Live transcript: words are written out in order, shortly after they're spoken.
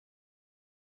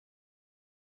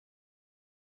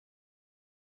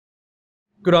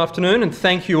Good afternoon, and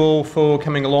thank you all for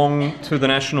coming along to the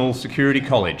National Security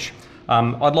College.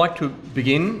 I'd like to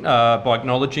begin by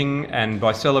acknowledging and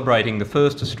by celebrating the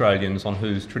first Australians on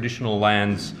whose traditional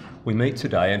lands we meet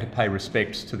today, and to pay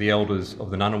respects to the elders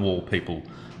of the Ngunnawal people,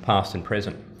 past and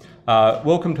present.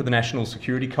 Welcome to the National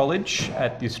Security College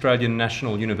at the Australian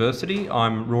National University.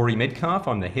 I'm Rory Medcalf,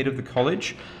 I'm the head of the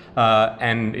college,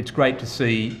 and it's great to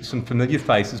see some familiar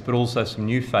faces but also some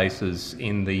new faces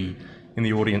in the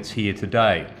audience here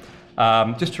today.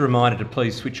 Just a reminder to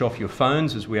please switch off your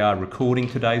phones as we are recording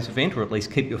today's event, or at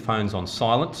least keep your phones on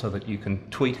silent so that you can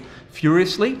tweet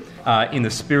furiously in the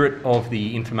spirit of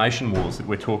the information wars that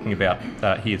we're talking about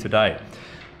here today.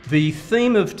 The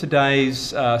theme of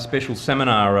today's special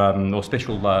seminar or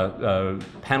special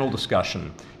panel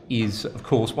discussion is, of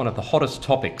course, one of the hottest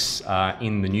topics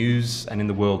in the news and in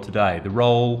the world today: the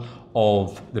role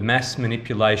of the mass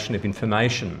manipulation of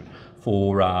information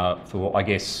for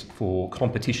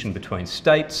competition between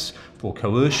states, for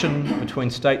coercion between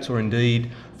states, or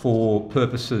indeed for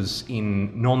purposes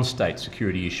in non-state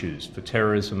security issues, for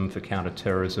terrorism, for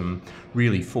counter-terrorism,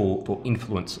 really for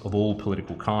influence of all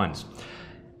political kinds.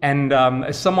 And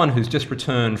as someone who's just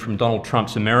returned from Donald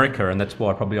Trump's America, and that's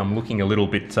why probably I'm looking a little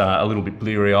bit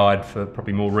bleary-eyed for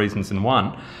probably more reasons than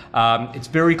one, it's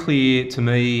very clear to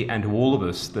me and to all of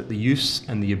us that the use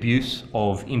and the abuse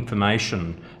of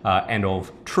information and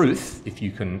of truth, if you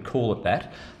can call it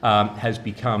that, has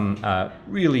become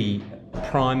really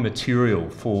prime material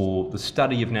for the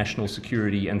study of national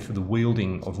security and for the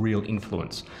wielding of real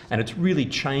influence. And it's really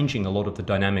changing a lot of the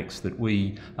dynamics that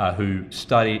we who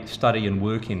study and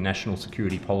work in national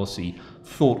security policy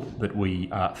thought that we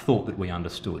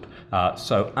understood.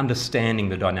 So understanding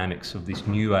the dynamics of this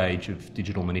new age of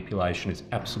digital manipulation is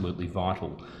absolutely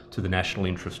vital to the national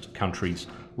interest of countries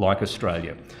like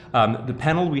Australia. The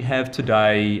panel we have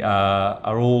today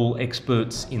are all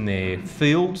experts in their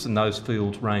fields, and those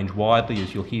fields range widely,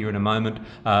 as you'll hear in a moment,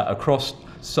 across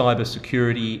cyber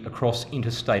security, across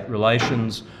interstate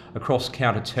relations, across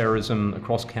counter-terrorism,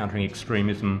 across countering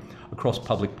extremism, across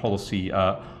public policy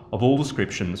of all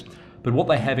descriptions. But what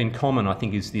they have in common, I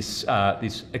think, is this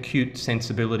acute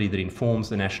sensibility that informs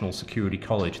the National Security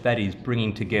College. That is,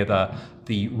 bringing together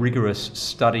the rigorous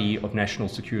study of national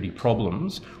security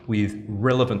problems with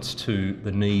relevance to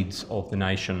the needs of the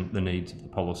nation, the needs of the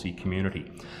policy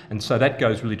community. And so that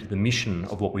goes really to the mission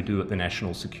of what we do at the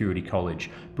National Security College,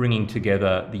 bringing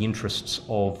together the interests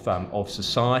of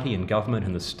society and government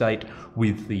and the state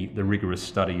with the rigorous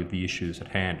study of the issues at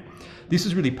hand. This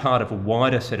is really part of a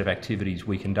wider set of activities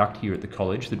we conduct here at the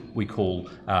college that we call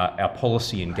our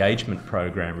policy engagement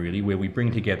program, really, where we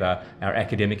bring together our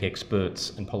academic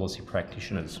experts and policy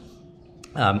practitioners.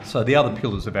 So the other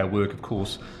pillars of our work, of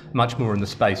course, much more in the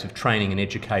space of training and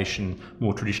education,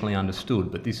 more traditionally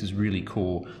understood, but this is really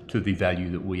core to the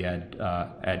value that we add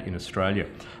in Australia.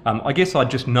 I guess I'd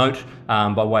just note,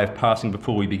 by way of passing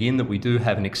before we begin, that we do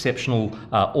have an exceptional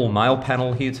all-male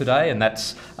panel here today, and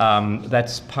that's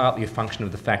partly a function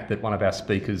of the fact that one of our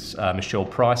speakers, Michelle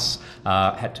Price,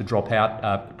 had to drop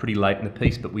out pretty late in the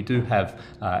piece, but we do have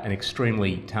an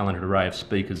extremely talented array of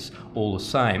speakers all the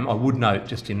same. I would note,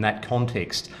 just in that context,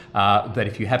 that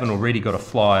if you haven't already got a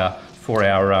flyer for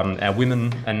our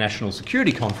Women and National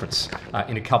Security Conference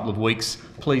in a couple of weeks,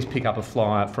 please pick up a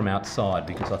flyer from outside,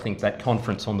 because I think that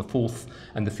conference on the 4th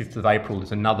and the 5th of April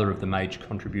is another of the major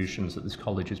contributions that this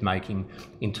college is making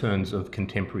in terms of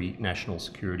contemporary national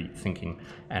security thinking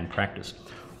and practice.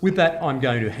 With that, I'm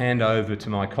going to hand over to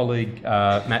my colleague,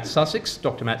 Matt Sussex.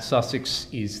 Dr. Matt Sussex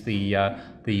is the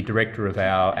director of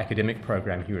our academic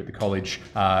program here at the college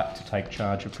to take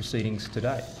charge of proceedings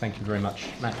today. Thank you very much,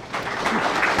 Matt.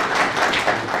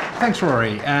 Thanks,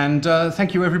 Rory, and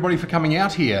thank you everybody for coming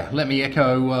out here. Let me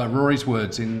echo Rory's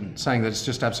words in saying that it's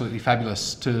just absolutely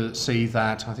fabulous to see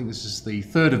that. I think this is the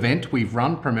third event we've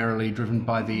run, primarily driven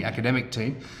by the academic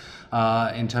team,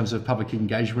 in terms of public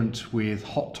engagement with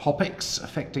hot topics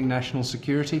affecting national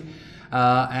security.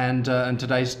 And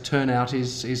today's turnout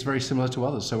is very similar to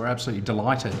others, so we're absolutely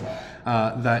delighted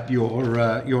that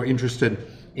you're interested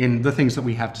in the things that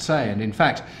we have to say. And in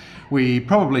fact, we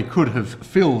probably could have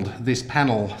filled this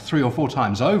panel 3 or 4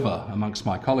 times over amongst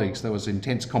my colleagues. There was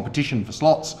intense competition for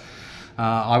slots.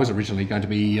 I was originally going to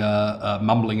be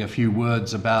mumbling a few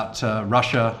words about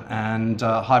Russia and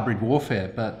hybrid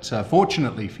warfare, but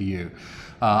fortunately for you,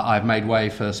 I've made way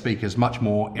for speakers much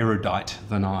more erudite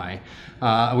than I.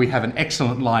 We have an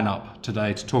excellent lineup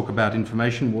today to talk about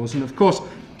information wars, and of course,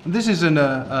 this isn't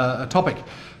a topic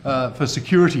for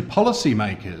security policy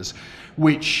makers,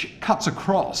 which cuts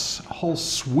across a whole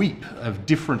sweep of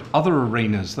different other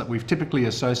arenas that we've typically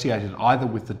associated either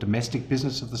with the domestic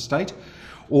business of the state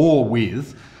or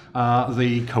with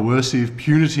the coercive,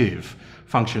 punitive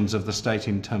functions of the state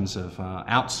in terms of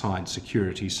outside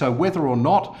security. So whether or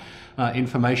not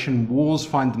information wars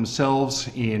find themselves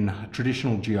in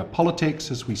traditional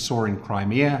geopolitics, as we saw in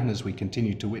Crimea and as we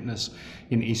continue to witness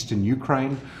in eastern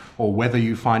Ukraine, or whether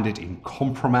you find it in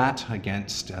compromat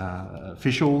against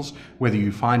officials, whether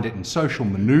you find it in social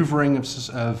manoeuvring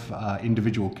of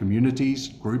individual communities,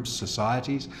 groups,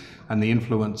 societies, and the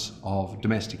influence of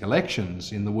domestic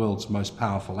elections in the world's most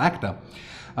powerful actor,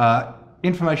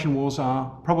 information wars are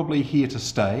probably here to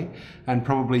stay, and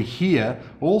probably here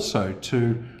also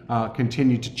to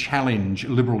continue to challenge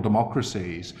liberal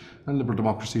democracies. And liberal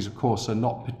democracies, of course, are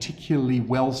not particularly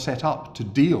well set up to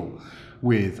deal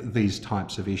with these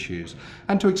types of issues.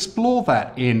 And to explore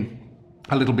that in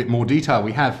a little bit more detail,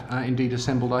 we have indeed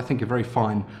assembled, I think, a very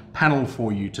fine panel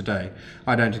for you today.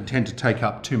 I don't intend to take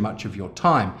up too much of your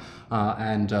time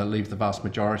and leave the vast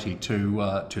majority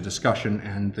to discussion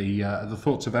and the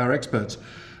thoughts of our experts.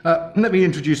 Let me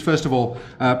introduce, first of all,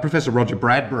 Professor Roger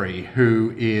Bradbury,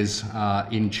 who is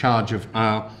in charge of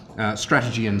our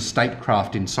Strategy and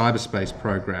Statecraft in Cyberspace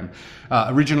program.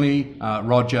 Originally,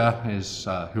 Roger is,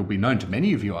 who'll be known to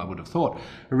many of you, I would have thought.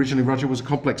 Originally, Roger was a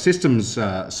complex systems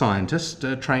scientist,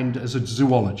 trained as a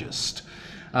zoologist.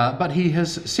 But he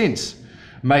has since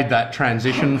made that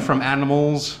transition from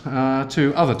animals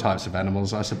to other types of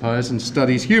animals, I suppose, and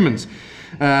studies humans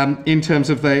in terms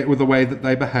of the way that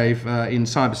they behave in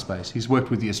cyberspace. He's worked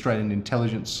with the Australian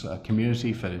intelligence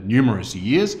community for numerous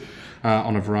years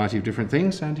on a variety of different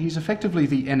things, and he's effectively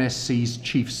the NSC's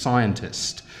chief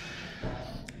scientist.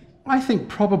 I think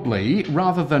probably,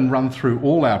 rather than run through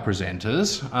all our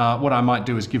presenters, what I might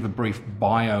do is give a brief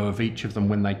bio of each of them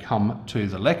when they come to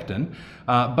the lectern.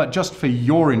 But just for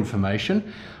your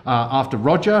information, after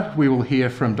Roger, we will hear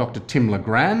from Dr. Tim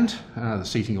Legrand. The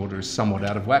seating order is somewhat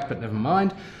out of whack, but never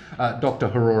mind. Dr.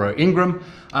 Hororo Ingram,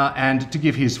 and to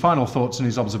give his final thoughts and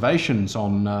his observations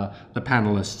on the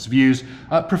panellists' views,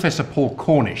 Professor Paul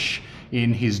Cornish,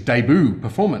 in his debut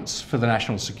performance for the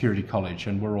National Security College,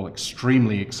 and we're all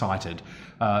extremely excited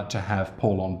to have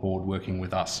Paul on board working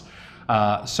with us.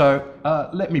 So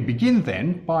let me begin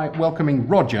then by welcoming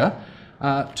Roger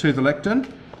to the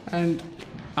lectern and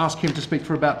ask him to speak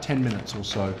for about 10 minutes or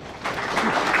so.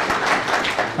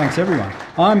 Thanks, everyone.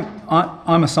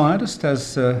 I'm a scientist,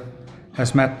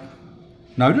 as Matt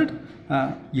noted.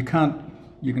 You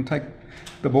can take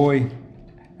the boy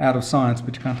out of science,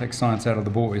 but you can't take science out of the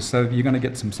boys, so you're going to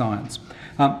get some science.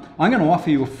 I'm going to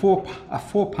offer you a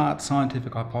four-part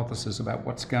scientific hypothesis about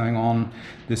what's going on,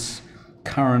 this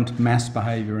current mass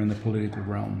behaviour in the political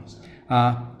realm.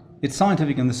 It's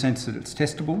scientific in the sense that it's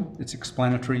testable, it's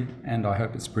explanatory, and I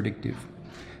hope it's predictive.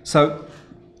 So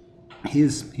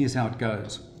here's how it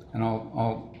goes, and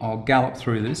I'll gallop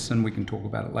through this and we can talk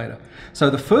about it later.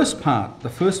 So the first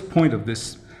point of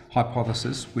this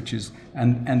hypothesis, which is,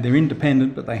 and they're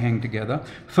independent but they hang together.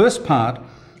 First part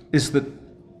is that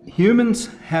humans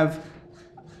have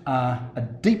a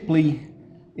deeply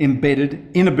embedded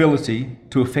inability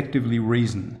to effectively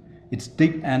reason. It's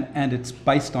deep and it's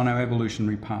based on our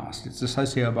evolutionary past. It's a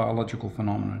sociobiological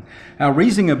phenomenon. Our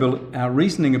reasoning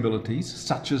abilities,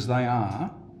 such as they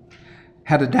are,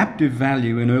 had adaptive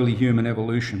value in early human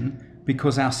evolution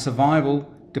because our survival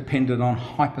depended on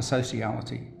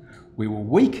hypersociality. We were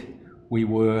weak, we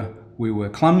were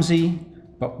clumsy,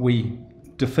 but we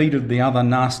defeated the other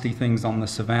nasty things on the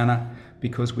savannah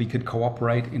because we could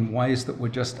cooperate in ways that were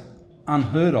just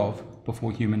unheard of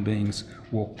before human beings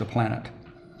walked the planet.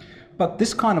 But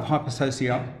this kind of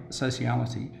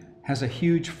hypersociality has a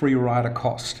huge free rider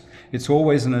cost. It's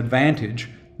always an advantage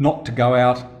not to go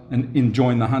out and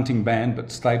join the hunting band,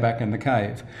 but stay back in the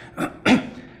cave.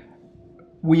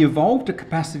 We evolved a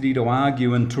capacity to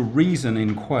argue and to reason,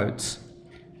 in quotes,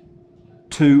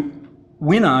 to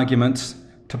win arguments,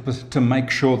 to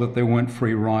make sure that there weren't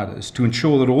free riders, to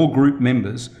ensure that all group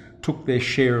members took their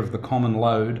share of the common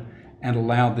load and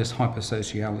allowed this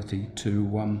hypersociality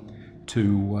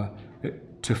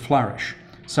to flourish.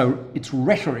 So it's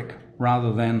rhetoric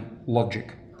rather than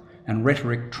logic, and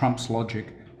rhetoric trumps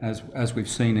logic, as we've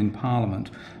seen in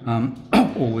Parliament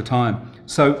all the time.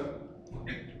 So,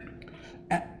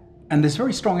 and there's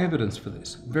very strong evidence for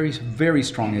this, very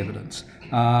strong evidence.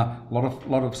 A lot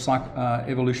of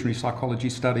evolutionary psychology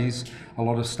studies, a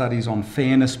lot of studies on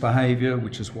fairness behaviour,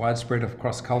 which is widespread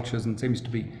across cultures and seems to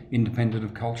be independent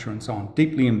of culture and so on.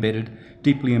 Deeply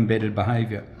embedded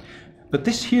behaviour. But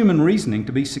this human reasoning,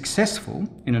 to be successful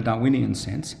in a Darwinian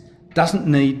sense, doesn't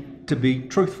need need to be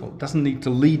truthful. It doesn't need to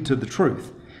lead to the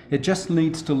truth. It just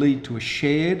needs to lead to a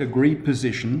shared, agreed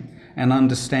position and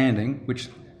understanding, which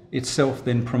itself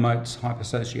then promotes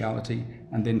hypersociality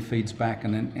and then feeds back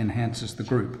and enhances the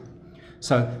group.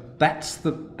 So that's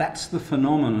the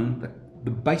phenomenon,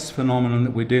 the base phenomenon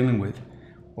that we're dealing with.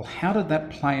 Well, how did that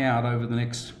play out over the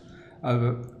next,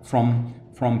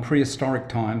 from prehistoric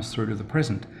times through to the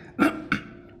present?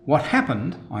 What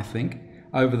happened, I think,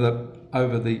 over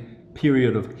the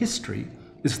period of history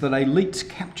is that elites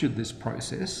captured this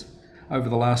process over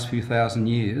the last few thousand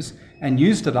years and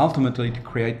used it ultimately to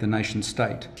create the nation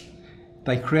state.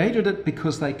 They created it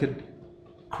because they could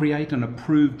create an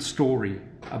approved story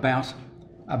about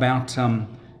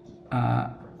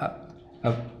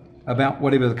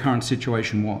whatever the current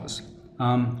situation was.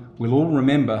 We'll all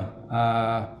remember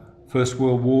First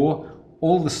World War.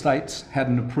 All the states had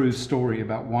an approved story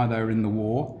about why they were in the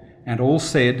war, and all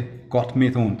said, Gott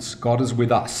mit uns, God is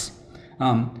with us.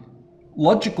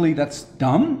 Logically, that's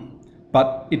dumb,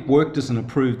 but it worked as an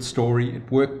approved story. It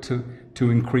worked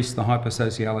to increase the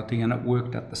hypersociality, and it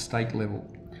worked at the state level.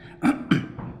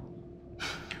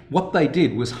 What they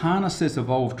did was harness this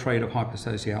evolved trait of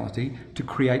hypersociality to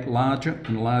create larger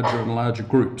and larger and larger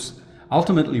groups,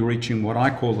 ultimately reaching what I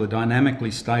call the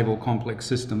dynamically stable complex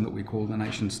system that we call the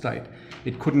nation state.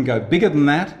 It couldn't go bigger than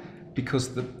that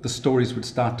because the stories would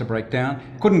start to break down.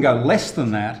 It couldn't go less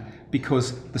than that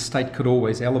because the state could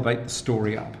always elevate the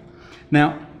story up.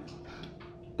 Now,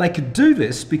 they could do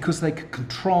this because they could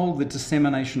control the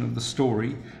dissemination of the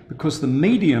story, because the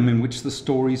medium in which the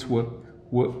stories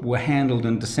were handled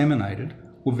and disseminated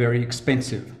were very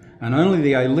expensive. And only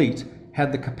the elite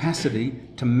had the capacity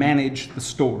to manage the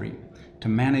story, to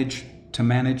manage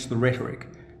the rhetoric,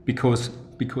 because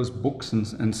books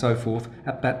and so forth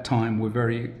at that time were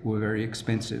very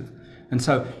expensive. And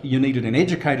so you needed an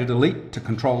educated elite to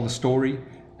control the story,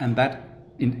 and that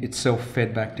in itself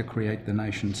fed back to create the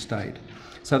nation state.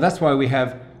 So that's why we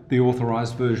have the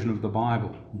authorized version of the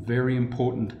Bible, very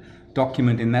important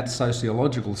document in that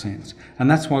sociological sense. And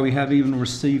that's why we have even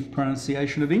received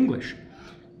pronunciation of English.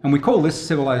 And we call this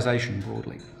civilization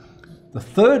broadly. The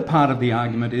third part of the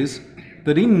argument is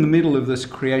that in the middle of this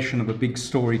creation of a big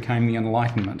story came the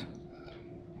Enlightenment.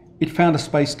 It found a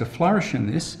space to flourish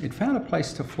in this. It found a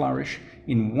place to flourish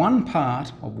in one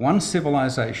part of one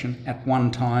civilization at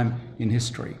one time in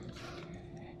history.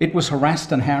 It was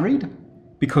harassed and harried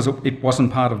because it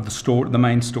wasn't part of the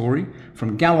main story,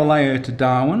 from Galileo to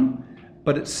Darwin,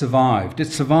 but it survived.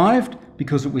 It survived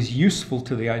because it was useful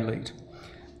to the elite,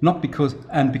 not because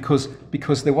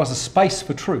there was a space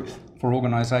for truth, for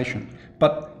organisation.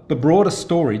 But the broader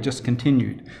story just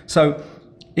continued. So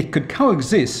it could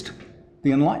coexist,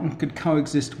 the Enlightenment could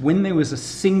coexist when there was a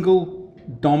single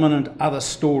dominant other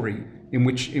story in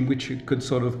which it could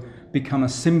sort of become a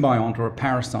symbiont or a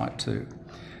parasite to.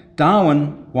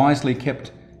 Darwin wisely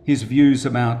kept his views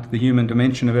about the human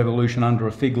dimension of evolution under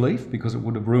a fig leaf because it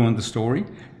would have ruined the story.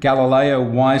 Galileo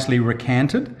wisely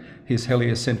recanted his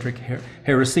heliocentric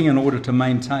heresy in order to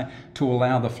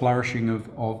allow the flourishing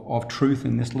of truth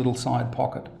in this little side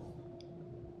pocket.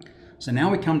 So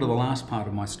now we come to the last part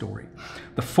of my story.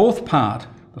 The fourth part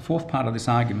of this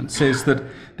argument says that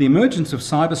the emergence of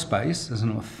cyberspace as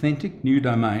an authentic new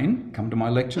domain, come to my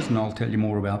lectures and I'll tell you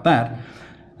more about that,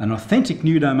 an authentic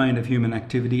new domain of human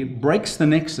activity, it breaks the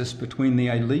nexus between the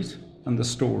elite and the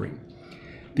story.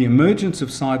 The emergence of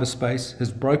cyberspace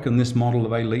has broken this model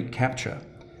of elite capture,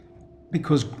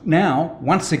 because now,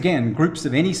 once again, groups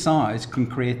of any size can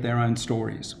create their own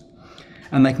stories.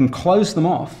 And they can close them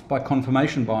off by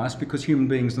confirmation bias because human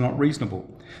beings are not reasonable.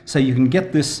 So you can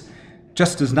get this,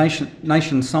 just as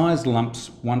nation-sized lumps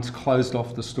once closed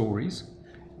off the stories,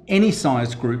 any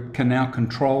size group can now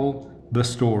control the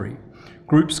story.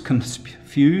 Groups can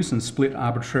fuse and split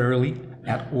arbitrarily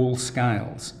at all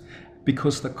scales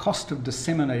because the cost of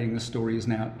disseminating the story is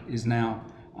now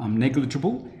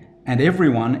negligible, and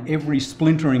every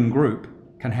splintering group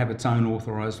can have its own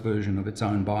authorized version of its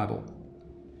own Bible.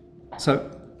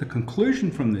 So the conclusion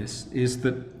from this is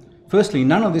that, firstly,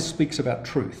 none of this speaks about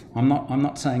truth. I'm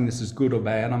not saying this is good or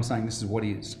bad, I'm saying this is what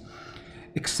is.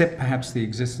 Except perhaps the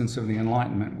existence of the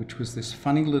Enlightenment, which was this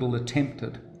funny little attempt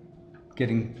at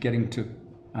getting to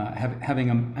having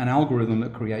an algorithm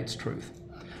that creates truth.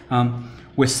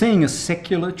 We're seeing a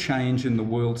secular change in the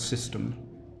world system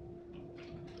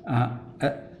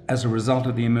as a result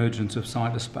of the emergence of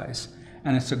cyberspace.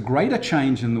 And it's a greater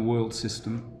change in the world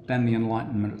system than the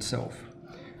Enlightenment itself.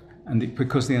 And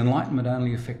because the Enlightenment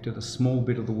only affected a small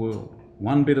bit of the world,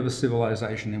 one bit of a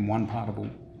civilization in one part of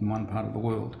the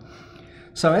world.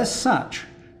 So as such,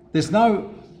 there's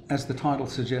no as the title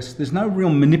suggests, there's no real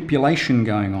manipulation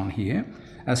going on here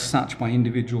as such by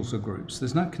individuals or groups.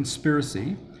 There's no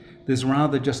conspiracy. There's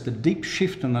rather just a deep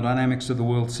shift in the dynamics of the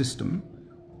world system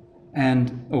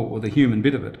or the human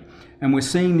bit of it. And we're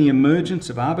seeing the emergence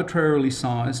of arbitrarily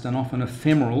sized and often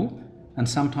ephemeral and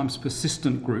sometimes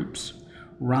persistent groups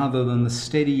rather than the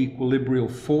steady equilibrial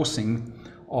forcing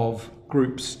of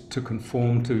groups to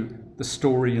conform to the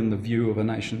story and the view of a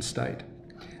nation state.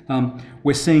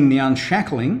 We're seeing the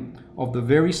unshackling of the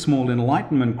very small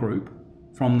Enlightenment group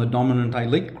from the dominant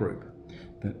elite group.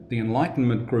 The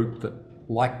Enlightenment group that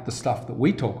liked the stuff that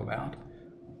we talk about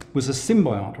was a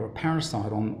symbiote or a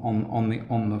parasite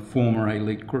on the former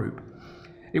elite group.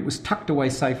 It was tucked away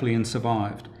safely and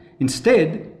survived.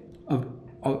 Instead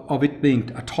of it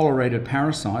being a tolerated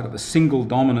parasite of a single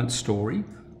dominant story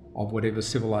of whatever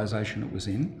civilization it was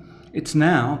in, it's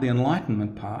now, the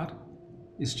Enlightenment part,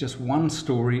 is just one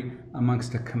story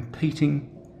amongst a competing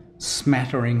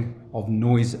smattering of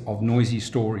noisy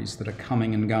stories that are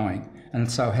coming and going,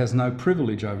 and so has no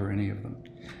privilege over any of them.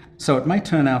 So it may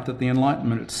turn out that the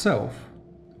Enlightenment itself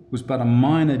was but a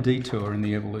minor detour in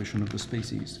the evolution of the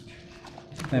species.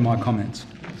 They're my comments.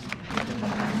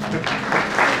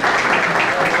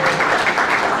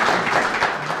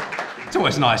 It's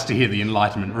always nice to hear the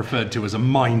Enlightenment referred to as a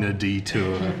minor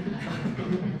detour.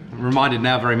 I'm reminded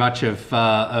now very much of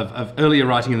earlier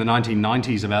writing in the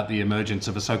 1990s about the emergence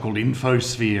of a so-called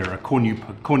infosphere, a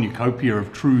cornucopia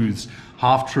of truths,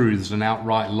 half-truths and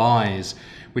outright lies,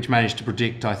 which managed to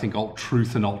predict, I think,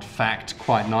 alt-truth and alt-fact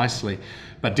quite nicely,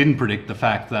 but didn't predict the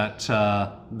fact that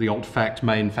the alt-fact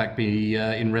may in fact be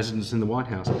in residence in the White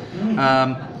House.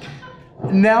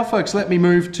 Now, folks, let me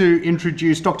move to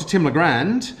introduce Dr. Tim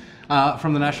Legrand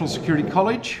from the National Security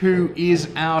College, who is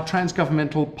our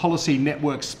Transgovernmental Policy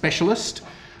Network Specialist,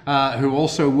 who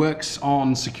also works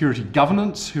on security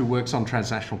governance, who works on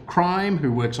transnational crime,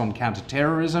 who works on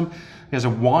counter-terrorism. There's a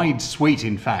wide suite,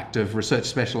 in fact, of research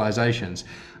specialisations.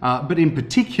 But in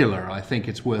particular, I think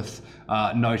it's worth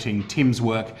noting Tim's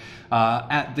work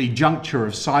at the juncture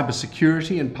of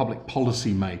cybersecurity and public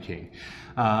policy making.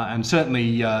 And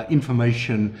certainly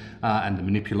information and the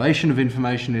manipulation of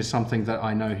information is something that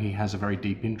I know he has a very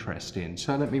deep interest in.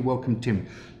 So let me welcome Tim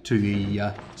to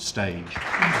the stage.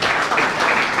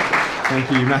 Thank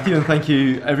you, Matthew, and thank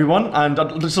you, everyone. And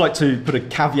I'd just like to put a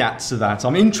caveat to that.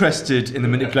 I'm interested in the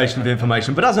manipulation of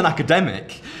information, but as an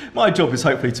academic, my job is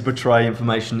hopefully to portray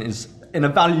information in a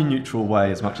value-neutral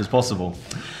way as much as possible.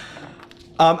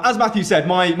 As Matthew said,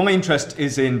 my interest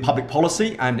is in public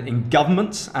policy and in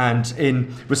government, and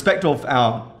in respect of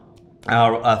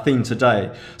our theme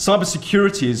today,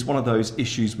 cybersecurity is one of those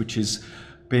issues which has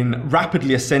been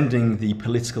rapidly ascending the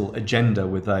political agenda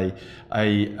with a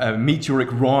meteoric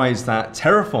rise that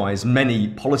terrifies many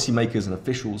policymakers and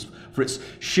officials for its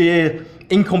sheer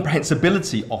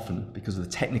incomprehensibility, often because of the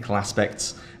technical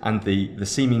aspects and the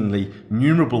seemingly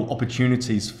innumerable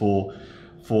opportunities for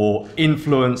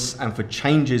influence and for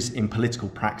changes in political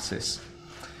practice.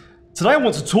 Today I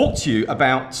want to talk to you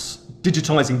about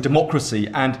digitising democracy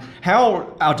and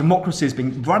how our democracy is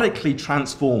being radically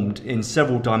transformed in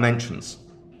several dimensions.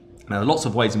 Now, there are lots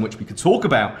of ways in which we could talk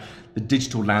about the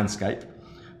digital landscape,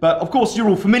 but of course you're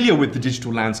all familiar with the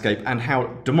digital landscape and how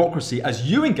democracy, as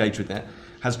you engage with it,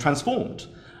 has transformed.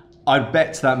 I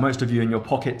bet that most of you in your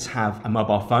pockets have a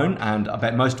mobile phone, and I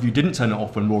bet most of you didn't turn it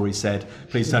off when Rory said,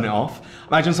 please turn it off.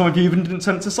 Imagine some of you even didn't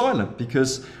turn it to silent,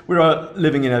 because we're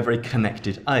living in a very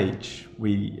connected age.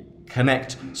 We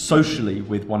connect socially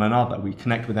with one another. We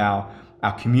connect with our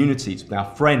communities, with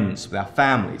our friends, with our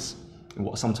families, in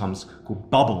what are sometimes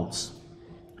called bubbles.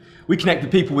 We connect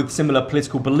with people with similar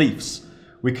political beliefs.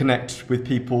 We connect with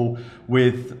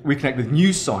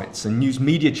news sites and news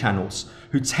media channels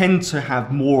who tend to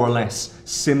have more or less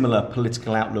similar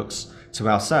political outlooks to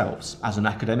ourselves. As an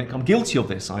academic, I'm guilty of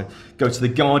this. I go to The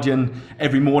Guardian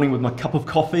every morning with my cup of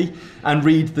coffee and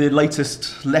read the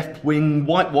latest left-wing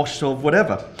whitewash of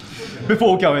whatever,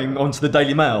 before going on to the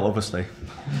Daily Mail, obviously.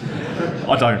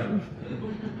 I don't.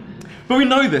 But we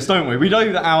know this, don't we? We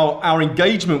know that our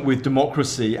engagement with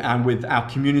democracy and with our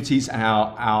communities and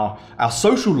our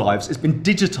social lives has been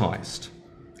digitised.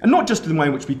 And not just in the way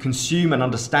in which we consume and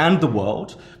understand the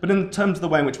world, but in terms of the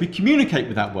way in which we communicate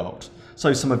with that world.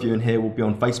 So some of you in here will be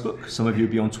on Facebook, some of you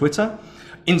will be on Twitter,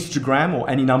 Instagram, or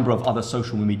any number of other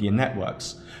social media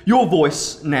networks. Your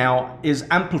voice now is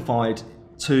amplified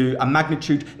to a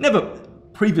magnitude never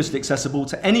previously accessible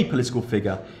to any political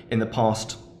figure in the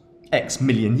past X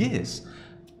million years.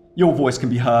 Your voice can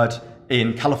be heard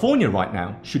in California right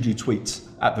now, should you tweet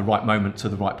at the right moment to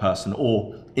the right person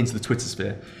or into the Twitter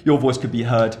sphere. Your voice could be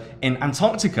heard in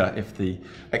Antarctica if the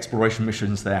exploration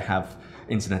missions there have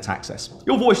internet access.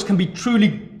 Your voice can be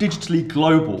truly digitally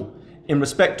global in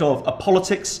respect of a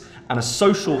politics and a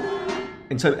social,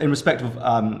 in respect of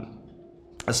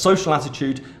a social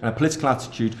attitude and a political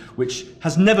attitude which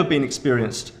has never been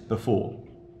experienced before.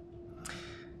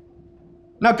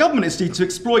 Now, government is seeking to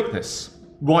exploit this,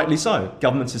 rightly so.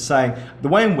 Government is saying the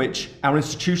way in which our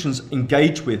institutions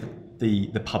engage with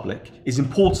the public is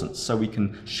important, so we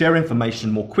can share information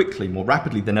more quickly, more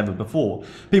rapidly than ever before.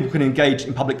 People can engage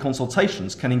in public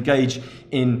consultations, can engage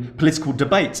in political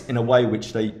debate in a way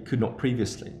which they could not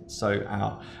previously. So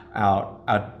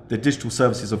the digital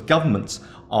services of government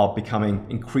are becoming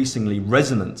increasingly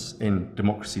resonant in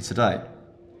democracy today.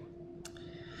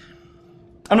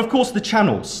 And of course the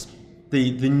channels,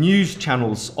 the news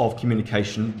channels of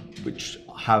communication, which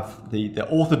have the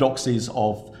orthodoxies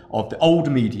of the old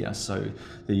media, so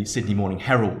the Sydney Morning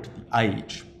Herald, the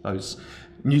Age, those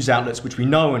news outlets which we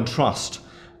know and trust,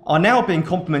 are now being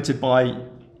complemented by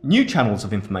new channels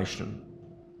of information.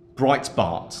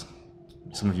 Breitbart,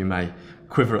 some of you may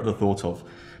quiver at the thought of,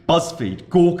 BuzzFeed,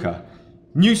 Gawker,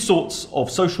 new sorts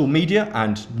of social media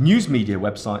and news media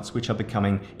websites which are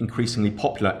becoming increasingly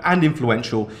popular and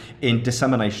influential in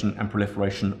dissemination and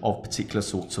proliferation of particular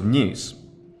sorts of news.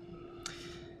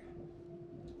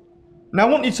 Now, I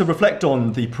want you to reflect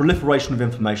on the proliferation of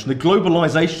information, the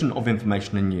globalization of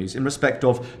information and news in respect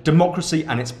of democracy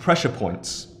and its pressure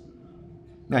points.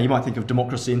 Now, you might think of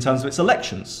democracy in terms of its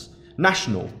elections,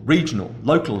 national, regional,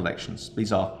 local elections.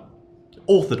 These are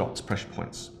orthodox pressure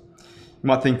points. You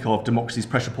might think of democracy's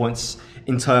pressure points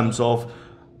in terms of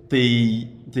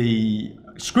the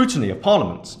scrutiny of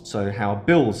Parliament, so how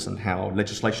bills and how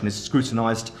legislation is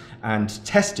scrutinised and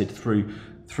tested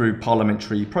through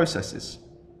parliamentary processes.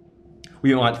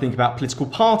 We might think about political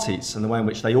parties and the way in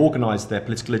which they organise their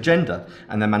political agenda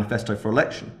and their manifesto for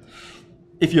election.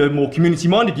 If you're more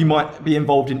community-minded, you might be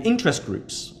involved in interest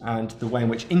groups and the way in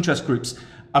which interest groups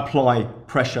apply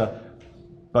pressure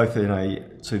both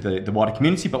to the wider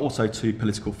community but also to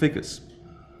political figures.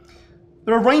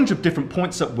 There are a range of different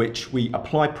points at which we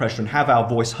apply pressure and have our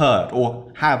voice heard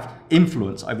or have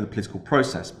influence over the political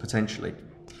process, potentially.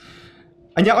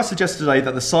 And yet I suggest today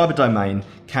that the cyber domain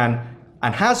can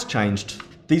and has changed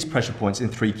these pressure points in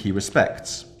three key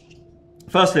respects.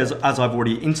 Firstly, as I've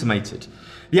already intimated,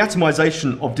 the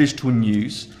atomisation of digital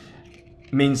news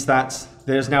means that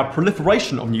there's now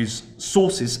proliferation of news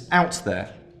sources out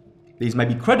there. These may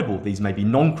be credible, these may be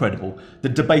non-credible. The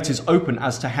debate is open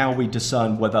as to how we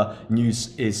discern whether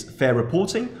news is fair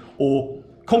reporting or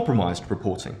compromised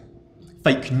reporting.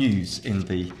 Fake news in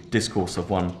the discourse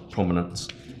of one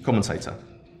prominent commentator.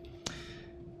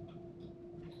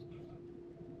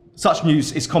 Such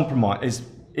news is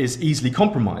easily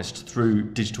compromised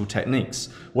through digital techniques.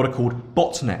 What are called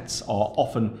botnets are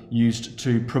often used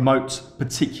to promote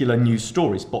particular news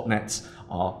stories. Botnets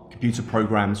are computer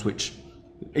programs which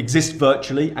exist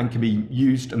virtually and can be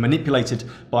used and manipulated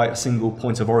by a single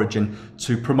point of origin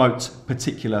to promote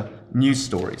particular news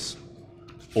stories,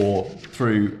 or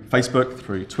through Facebook,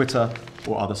 through Twitter,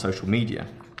 or other social media.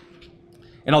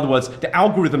 In other words, the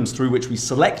algorithms through which we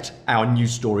select our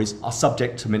news stories are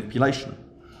subject to manipulation.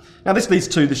 Now, this leads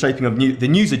to the shaping of the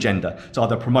news agenda to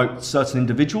either promote certain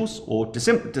individuals or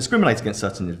discriminate against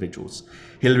certain individuals.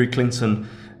 Hillary Clinton,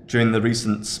 during the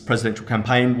recent presidential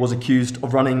campaign, was accused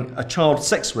of running a child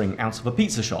sex ring out of a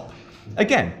pizza shop.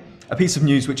 Again, a piece of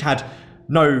news which had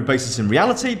no basis in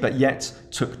reality, but yet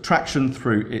took traction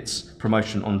through its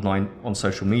promotion online on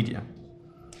social media.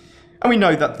 And we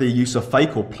know that the use of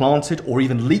fake or planted or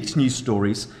even leaked news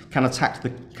stories can attack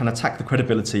the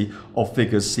credibility of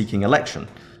figures seeking election.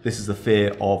 This is the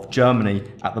fear of Germany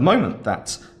at the moment,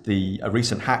 that a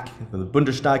recent hack of the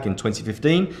Bundestag in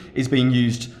 2015 is being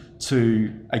used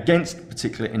against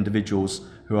particular individuals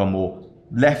who are more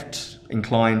left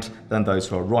inclined than those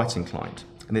who are right inclined.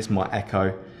 And this might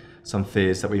echo some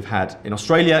fears that we've had in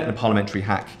Australia in a parliamentary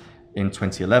hack in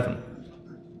 2011.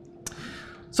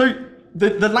 So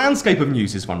the landscape of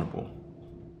news is vulnerable.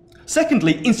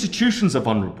 Secondly, institutions are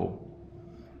vulnerable.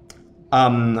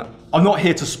 I'm not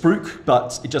here to spruik,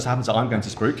 but it just happens that I'm going to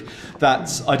spruik,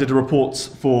 that I did a report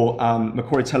for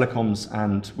Macquarie Telecoms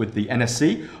and with the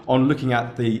NSC on looking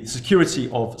at the security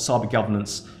of cyber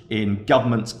governance in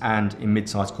government and in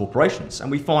mid-sized corporations. And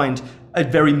we find a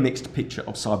very mixed picture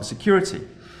of cybersecurity.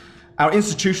 Our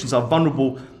institutions are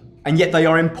vulnerable, and yet they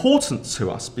are important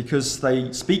to us because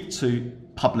they speak to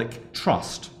public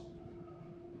trust.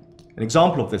 An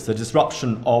example of this, the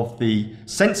disruption of the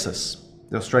census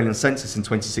the Australian census in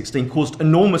 2016 caused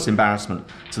enormous embarrassment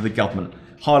to the government,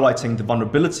 highlighting the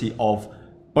vulnerability of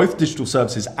both digital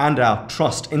services and our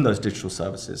trust in those digital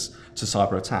services to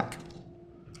cyber attack.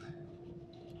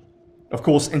 Of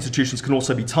course, institutions can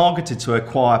also be targeted to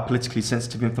acquire politically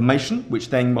sensitive information, which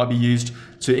then might be used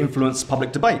to influence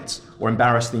public debate or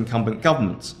embarrass the incumbent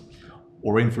government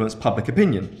or influence public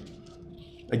opinion.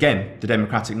 Again, the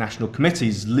Democratic National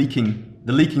Committee's the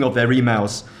leaking of their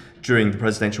emails during the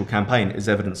presidential campaign is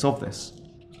evidence of this.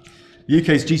 The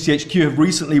UK's GCHQ have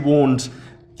recently warned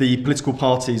the political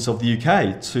parties of the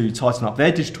UK to tighten up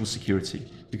their digital security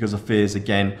because of fears,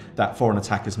 again, that foreign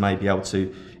attackers may be able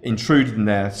to intrude in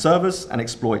their servers and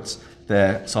exploit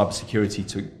their cybersecurity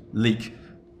to leak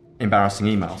embarrassing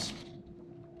emails.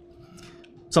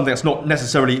 Something that's not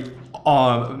necessarily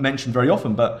mentioned very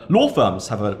often, but law firms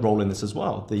have a role in this as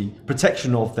well. The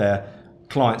protection of their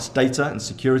clients' data and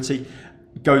security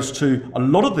goes to a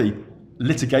lot of the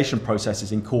litigation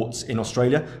processes in courts in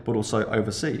Australia, but also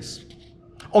overseas.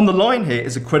 On the line here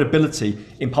is the credibility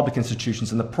in public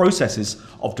institutions and the processes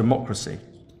of democracy.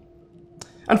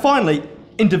 And finally,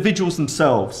 individuals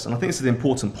themselves, and I think this is the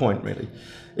important point really,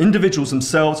 individuals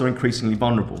themselves are increasingly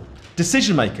vulnerable.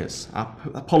 Decision makers, our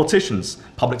politicians,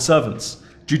 public servants,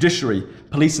 judiciary,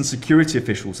 police and security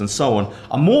officials and so on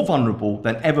are more vulnerable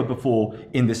than ever before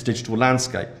in this digital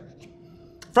landscape.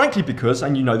 Frankly because,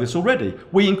 and you know this already,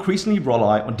 we increasingly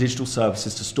rely on digital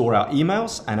services to store our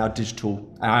emails and our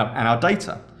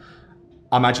data.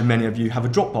 I imagine many of you have a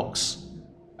Dropbox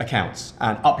account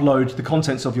and upload the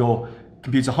contents of your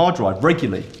computer hard drive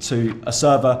regularly to a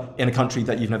server in a country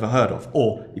that you've never heard of.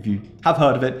 Or if you have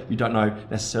heard of it, you don't know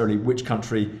necessarily which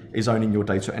country is owning your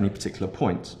data at any particular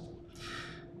point.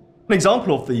 An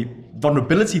example of the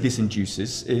vulnerability this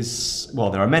induces is, well,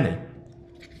 there are many.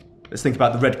 Let's think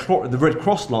about the Red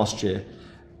Cross last year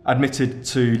admitted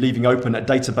to leaving open a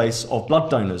database of blood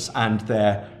donors and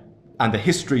the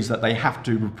histories that they have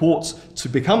to report to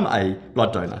become a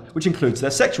blood donor, which includes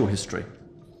their sexual history.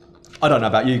 I don't know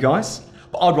about you guys,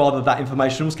 but I'd rather that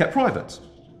information was kept private.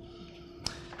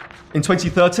 In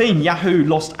 2013, Yahoo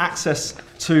lost access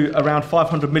to around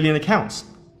 500 million accounts.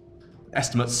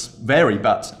 Estimates vary,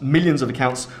 but millions of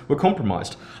accounts were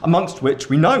compromised, amongst which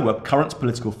we know were current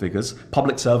political figures,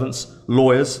 public servants,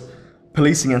 lawyers,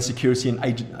 policing and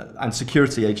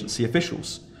security agency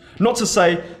officials. Not to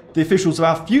say the officials of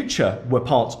our future were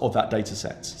part of that data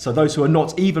set. So those who are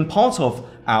not even part of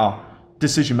our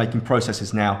decision-making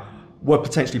processes now were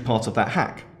potentially part of that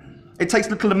hack. It takes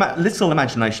little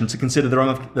imagination to consider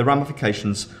the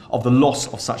ramifications of the loss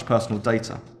of such personal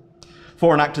data.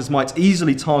 Foreign actors might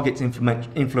easily target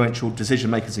influential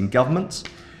decision makers in government,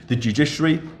 the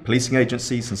judiciary, policing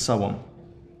agencies, and so on.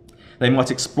 They might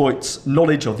exploit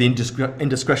knowledge of the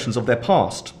indiscretions of their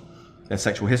past, their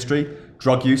sexual history,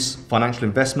 drug use, financial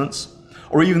investments,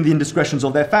 or even the indiscretions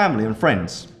of their family and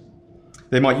friends.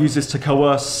 They might use this to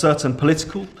coerce certain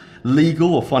political,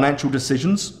 legal, or financial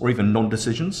decisions, or even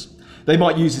non-decisions. They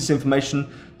might use this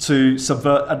information to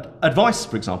subvert advice,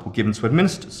 for example, given to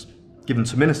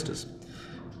ministers.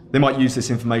 They might use this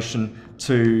information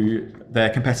to their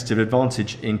competitive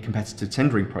advantage in competitive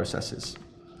tendering processes.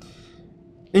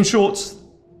 In short,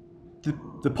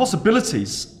 the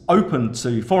possibilities open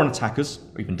to foreign attackers,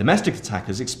 or even domestic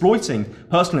attackers, exploiting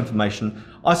personal information,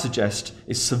 I suggest,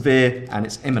 is severe and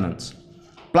it's imminent.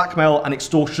 Blackmail and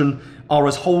extortion are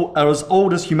as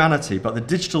old as humanity, but the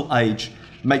digital age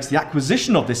makes the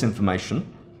acquisition of this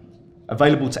information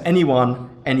available to anyone,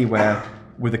 anywhere,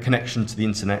 with a connection to the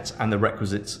internet and the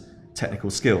requisite technical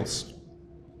skills.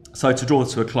 So to draw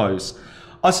to a close,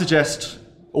 I suggest,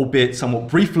 albeit somewhat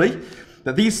briefly,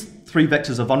 that these three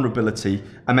vectors of vulnerability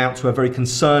amount to a very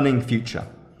concerning future.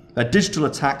 That digital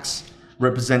attacks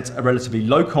represent a relatively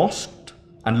low cost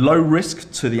and low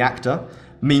risk to the actor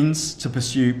means to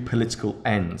pursue political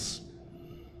ends.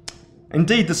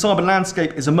 Indeed, the cyber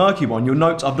landscape is a murky one. You'll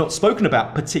note I've not spoken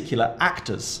about particular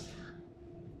actors.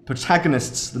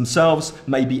 Protagonists themselves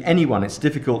may be anyone. It's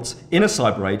difficult in a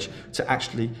cyber age to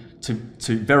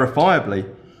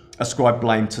verifiably ascribe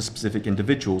blame to specific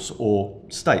individuals or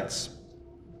states.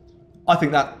 I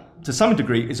think that to some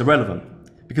degree is irrelevant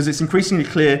because it's increasingly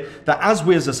clear that as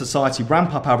we as a society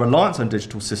ramp up our reliance on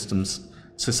digital systems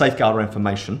to safeguard our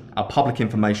information, our public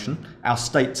information, our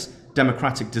state's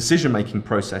democratic decision-making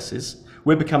processes,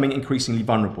 we're becoming increasingly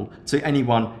vulnerable to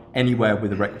anyone, anywhere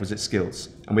with the requisite skills.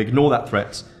 And we ignore that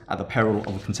threat at the peril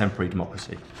of a contemporary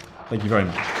democracy. Thank you very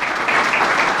much.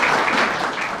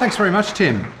 Thanks very much,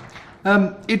 Tim.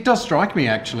 It does strike me,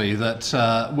 actually,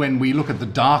 that when we look at the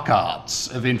dark arts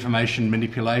of information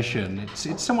manipulation,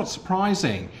 it's somewhat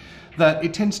surprising that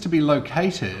it tends to be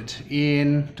located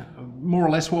in more or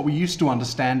less what we used to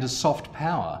understand as soft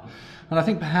power. And I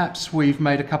think perhaps we've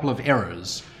made a couple of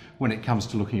errors when it comes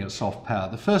to looking at soft power.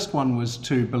 The first one was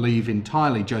to believe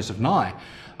entirely Joseph Nye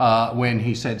when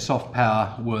he said soft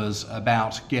power was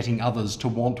about getting others to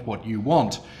want what you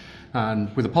want.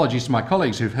 And with apologies to my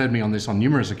colleagues who've heard me on this on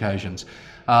numerous occasions,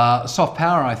 soft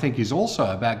power, I think, is also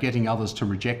about getting others to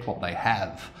reject what they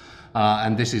have.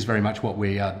 And this is very much what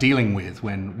we are dealing with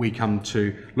when we come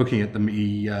to looking at the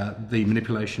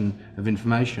manipulation of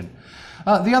information.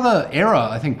 The other error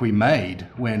I think we made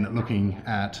when looking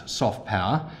at soft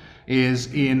power is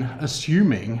in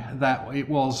assuming that it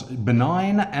was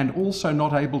benign and also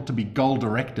not able to be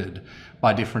goal-directed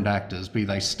by different actors, be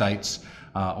they states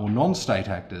or non-state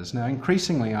actors. Now,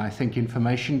 increasingly, I think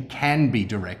information can be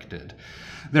directed.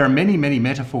 There are many, many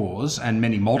metaphors and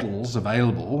many models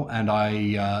available, and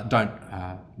I don't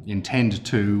intend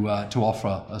to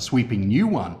offer a sweeping new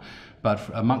one. But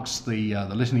amongst the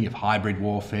litany of hybrid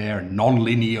warfare and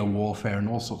non-linear warfare and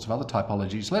all sorts of other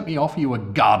typologies, let me offer you a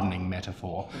gardening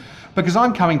metaphor. Because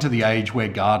I'm coming to the age where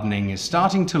gardening is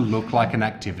starting to look like an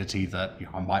activity that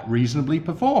I might reasonably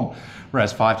perform,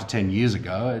 whereas 5 to 10 years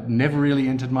ago, it never really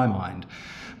entered my mind.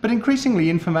 But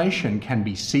increasingly, information can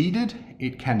be seeded,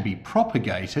 it can be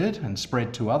propagated and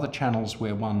spread to other channels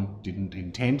where one didn't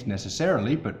intend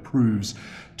necessarily, but proves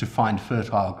to find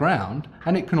fertile ground,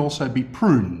 and it can also be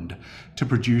pruned to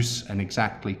produce an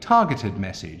exactly targeted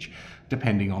message,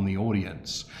 depending on the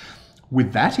audience.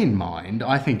 With that in mind,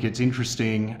 I think it's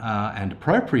interesting and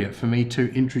appropriate for me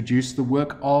to introduce the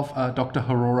work of Dr.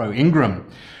 Hororo Ingram,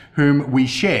 whom we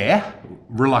share,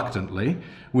 reluctantly,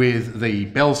 with the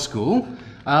Bell School.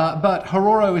 But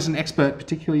Hororo is an expert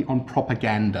particularly on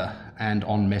propaganda and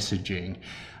on messaging,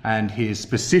 and his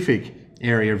specific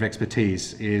area of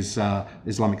expertise is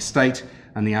Islamic State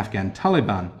and the Afghan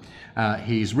Taliban.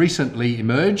 He's recently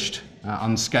emerged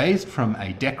unscathed from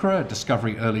a DECRA,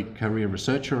 Discovery Early Career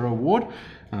Researcher Award.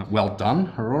 Well done,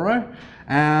 Hororo.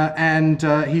 And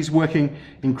he's working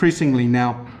increasingly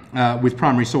now with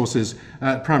primary source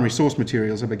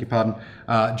materials, I beg your pardon,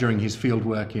 during his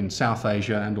fieldwork in South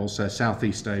Asia and also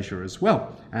Southeast Asia as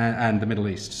well, and the Middle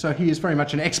East. So he is very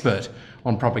much an expert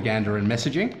on propaganda and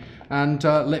messaging, and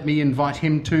let me invite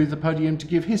him to the podium to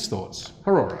give his thoughts.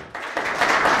 Hororo.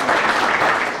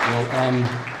 Well,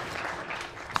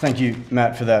 thank you,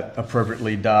 Matt, for that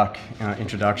appropriately dark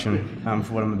introduction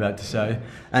for what I'm about to say,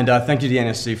 and thank you to the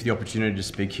NSC for the opportunity to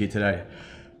speak here today.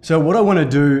 So what I want to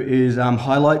do is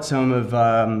highlight some of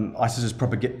ISIS's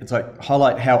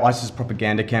highlight how ISIS's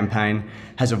propaganda campaign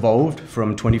has evolved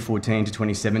from 2014 to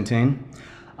 2017.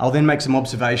 I'll then make some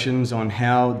observations on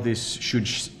how this should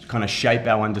kind of shape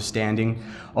our understanding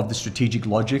of the strategic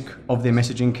logic of their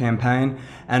messaging campaign,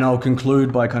 and I'll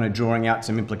conclude by kind of drawing out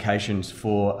some implications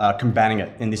for combating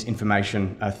it in this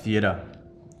information theatre.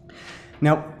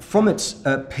 Now, from its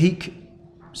peak,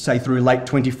 say through late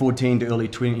 2014 to early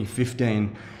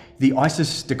 2015, the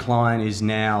ISIS decline is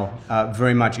now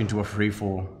very much into a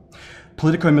freefall.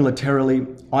 Politico-militarily,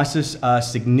 ISIS are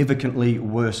significantly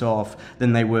worse off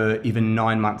than they were even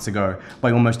 9 months ago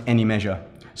by almost any measure.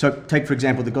 So take, for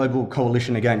example, the Global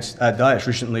Coalition Against Daesh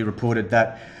recently reported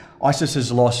that ISIS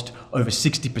has lost over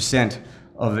 60%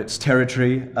 of its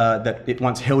territory that it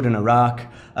once held in Iraq,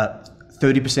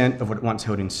 30% of what it once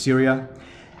held in Syria.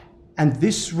 And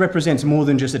this represents more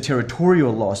than just a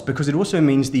territorial loss, because it also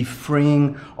means the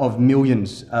freeing of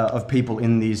millions of people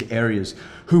in these areas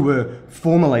who were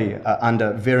formerly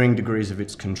under varying degrees of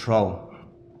its control.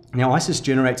 Now, ISIS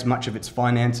generates much of its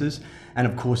finances and,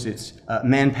 of course, its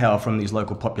manpower from these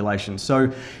local populations.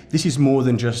 So this is more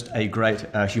than just a great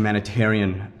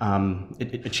humanitarian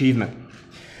achievement.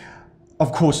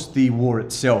 Of course, the war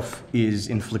itself is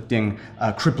inflicting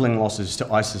crippling losses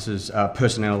to ISIS's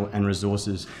personnel and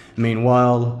resources.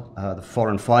 Meanwhile, the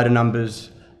foreign fighter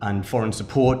numbers and foreign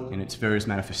support in its various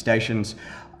manifestations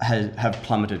have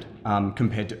plummeted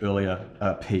compared to earlier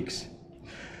peaks.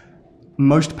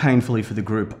 Most painfully for the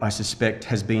group, I suspect,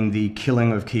 has been the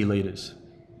killing of key leaders.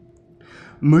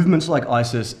 Movements like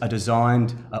ISIS are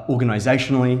designed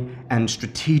organisationally and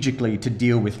strategically to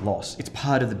deal with loss. It's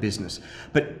part of the business.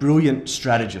 But brilliant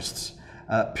strategists,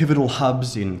 pivotal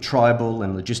hubs in tribal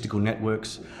and logistical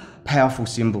networks, powerful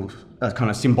symbols,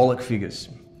 kind of symbolic figures,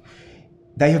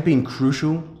 they have been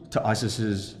crucial to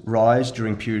ISIS's rise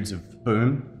during periods of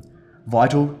boom,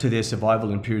 vital to their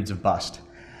survival in periods of bust.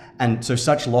 And so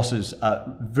such losses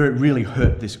really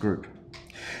hurt this group.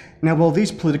 Now, while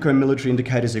these politico-military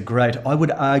indicators are great, I would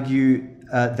argue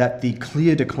that the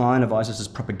clear decline of ISIS's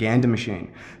propaganda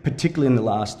machine, particularly in the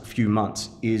last few months,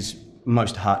 is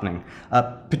most heartening,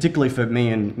 particularly for me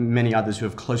and many others who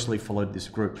have closely followed this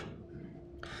group.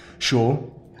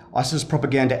 Sure, ISIS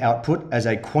propaganda output as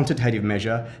a quantitative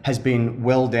measure has been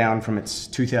well down from its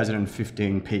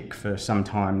 2015 peak for some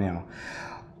time now.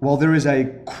 While there is a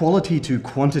quality to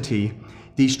quantity,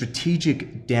 the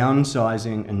strategic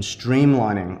downsizing and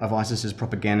streamlining of ISIS's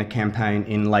propaganda campaign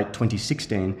in late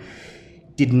 2016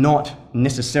 did not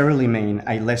necessarily mean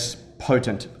a less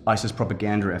potent ISIS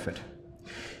propaganda effort.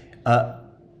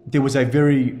 There was a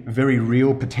very, very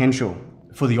real potential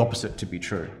for the opposite to be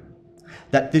true.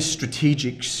 That this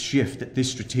strategic shift, that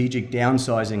this strategic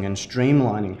downsizing and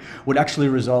streamlining would actually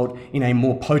result in a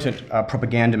more potent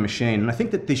propaganda machine. And I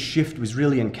think that this shift was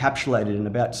really encapsulated in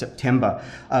about September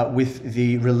with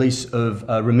the release of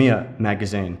Ramir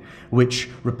magazine, which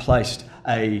replaced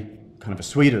a kind of a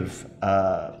suite of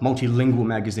multilingual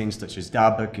magazines such as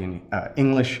Darbuk in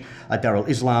English, Darul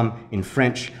Islam in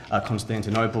French,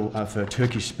 Constantinople for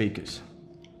Turkish speakers.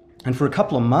 And for a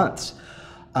couple of months,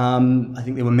 I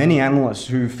think there were many analysts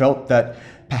who felt that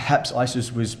perhaps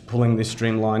ISIS was pulling this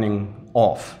streamlining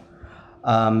off.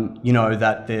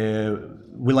 That their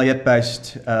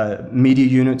wilayat-based media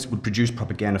units would produce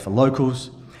propaganda for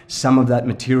locals. Some of that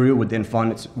material would then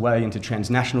find its way into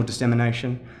transnational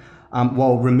dissemination,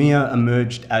 while Ramir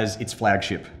emerged as its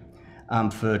flagship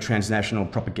for transnational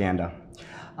propaganda.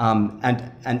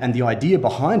 And the idea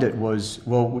behind it was,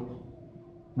 well,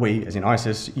 we, as in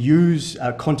ISIS, use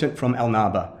content from Al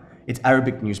Naba, its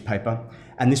Arabic newspaper,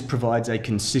 and this provides a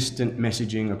consistent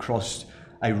messaging across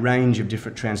a range of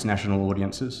different transnational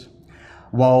audiences,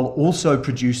 while also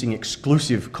producing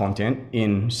exclusive content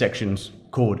in sections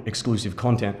called exclusive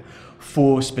content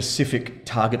for specific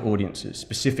target audiences,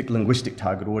 specific linguistic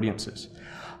target audiences,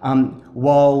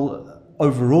 while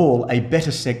overall a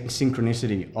better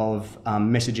synchronicity of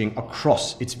messaging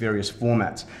across its various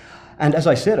formats. And as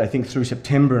I said, I think through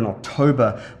September and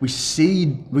October, we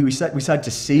started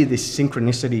to see this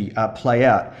synchronicity play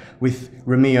out with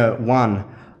Ramir 1,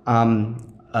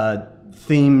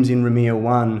 themes in Ramir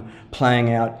 1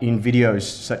 playing out in videos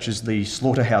such as the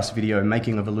Slaughterhouse video,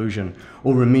 Making of Illusion,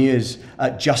 or Ramir's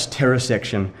Just Terror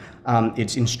section,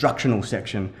 its instructional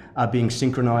section, being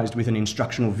synchronized with an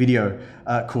instructional video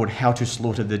called How to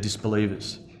Slaughter the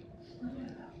Disbelievers.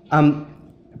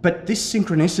 But this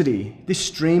synchronicity, this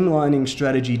streamlining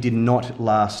strategy did not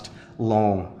last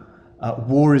long.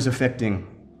 War is affecting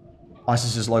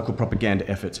ISIS's local propaganda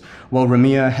efforts, while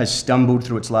Ramir has stumbled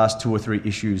through its last 2 or 3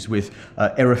 issues with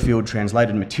error-filled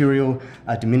translated material,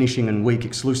 diminishing and weak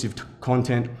exclusive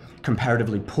content,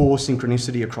 comparatively poor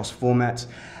synchronicity across formats,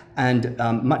 and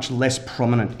much less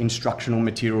prominent instructional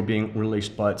material being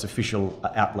released by its official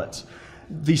outlets.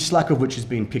 The slack of which has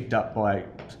been picked up by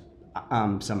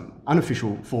some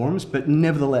unofficial forums, but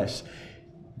nevertheless,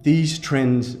 these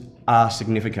trends are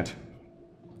significant.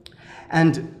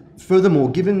 And furthermore,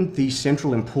 given the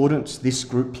central importance this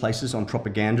group places on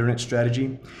propaganda and its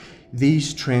strategy,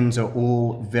 these trends are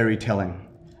all very telling,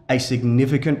 a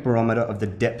significant barometer of the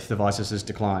depth of ISIS's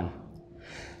decline.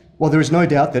 While there is no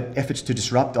doubt that efforts to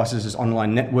disrupt ISIS's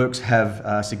online networks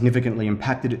have significantly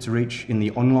impacted its reach in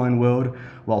the online world,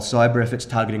 while cyber efforts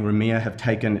targeting Ramir have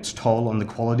taken its toll on the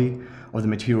quality of the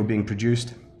material being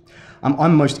produced,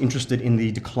 I'm most interested in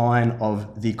the decline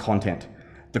of the content,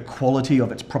 the quality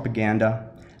of its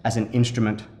propaganda as an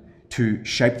instrument to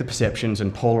shape the perceptions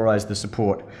and polarize the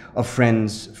support of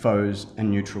friends, foes,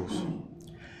 and neutrals.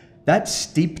 That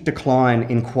steep decline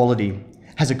in quality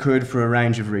has occurred for a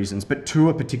range of reasons, but 2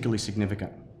 are particularly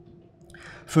significant.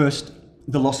 First,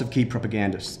 the loss of key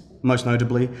propagandists, most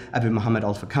notably Abu Muhammad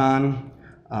al-Furqan,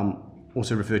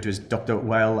 also referred to as Dr.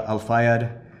 Wael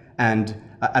al-Fayyad, and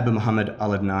Abu Muhammad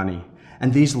al-Adnani.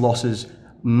 And these losses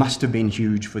must have been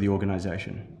huge for the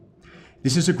organisation.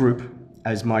 This is a group,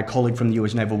 as my colleague from the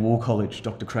US Naval War College,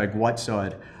 Dr. Craig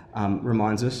Whiteside,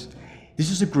 reminds us, this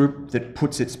is a group that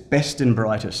puts its best and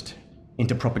brightest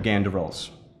into propaganda roles.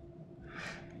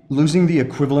 Losing the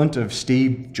equivalent of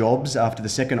Steve Jobs after the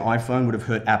second iPhone would have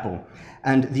hurt Apple,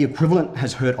 and the equivalent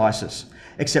has hurt ISIS,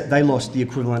 except they lost the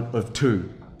equivalent of 2,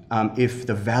 if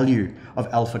the value of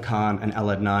al-Furqan and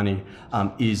al-Adnani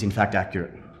is in fact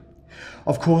accurate.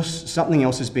 Of course, something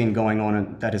else has been going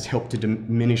on that has helped to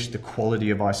diminish the quality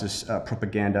of ISIS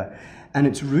propaganda, and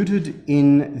it's rooted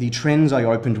in the trends I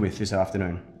opened with this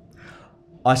afternoon.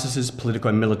 ISIS's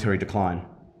politico-military decline.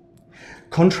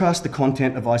 Contrast the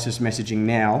content of ISIS messaging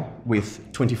now with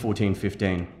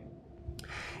 2014-15.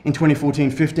 In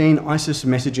 2014-15, ISIS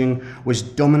messaging was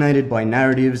dominated by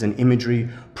narratives and imagery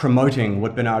promoting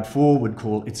what Bernard Faure would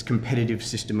call its competitive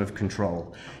system of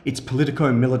control, its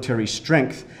politico-military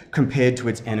strength compared to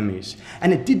its enemies.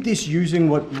 And it did this using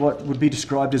what would be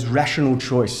described as rational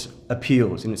choice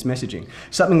appeals in its messaging,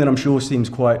 something that I'm sure seems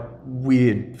quite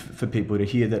weird for people to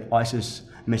hear, that ISIS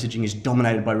messaging is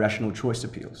dominated by rational choice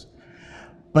appeals.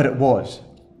 But it was.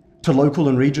 To local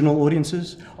and regional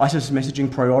audiences, ISIS messaging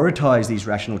prioritised these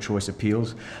rational choice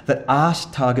appeals that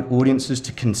asked target audiences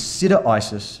to consider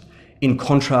ISIS in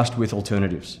contrast with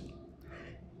alternatives.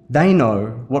 They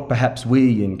know what perhaps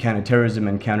we in counterterrorism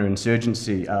and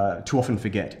counterinsurgency too often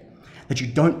forget, that you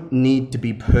don't need to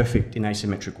be perfect in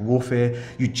asymmetric warfare,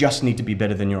 you just need to be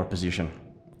better than your opposition.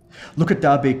 Look at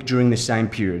Darbeek during this same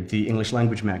period, the English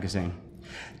language magazine.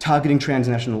 Targeting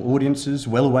transnational audiences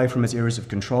well away from its areas of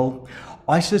control,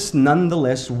 ISIS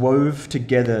nonetheless wove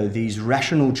together these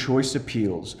rational choice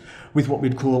appeals with what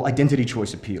we'd call identity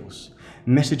choice appeals,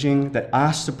 messaging that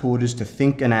asked supporters to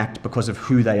think and act because of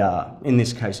who they are, in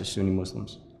this case as Sunni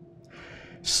Muslims.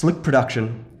 Slick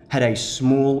production had a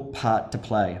small part to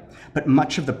play, but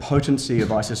much of the potency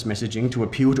of ISIS messaging to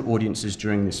appeal to audiences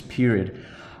during this period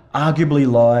arguably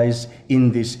lies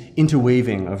in this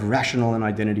interweaving of rational and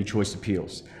identity choice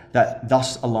appeals, that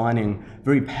thus aligning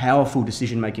very powerful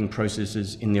decision-making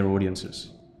processes in their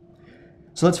audiences.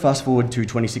 So let's fast forward to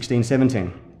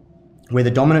 2016-17, where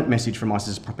the dominant message from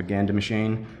ISIS' propaganda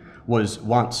machine was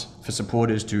once for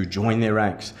supporters to join their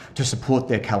ranks, to support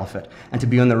their caliphate, and to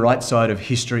be on the right side of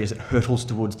history as it hurtles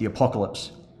towards the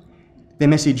apocalypse. Their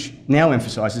message now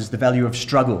emphasises the value of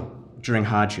struggle during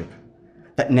hardship,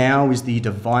 that now is the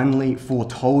divinely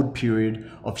foretold period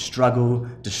of struggle,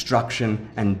 destruction,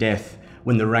 and death,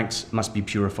 when the ranks must be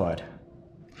purified.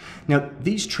 Now,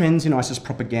 these trends in ISIS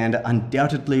propaganda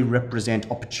undoubtedly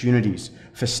represent opportunities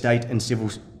for state and civil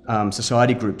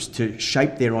society groups to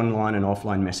shape their online and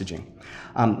offline messaging,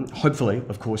 hopefully,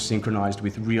 of course, synchronised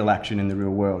with real action in the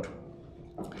real world.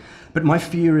 But my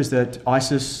fear is that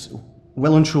ISIS,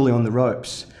 well and truly on the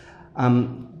ropes,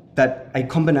 that a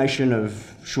combination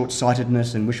of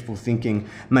short-sightedness and wishful thinking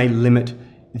may limit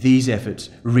these efforts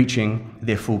reaching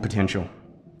their full potential.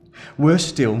 Worse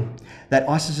still, that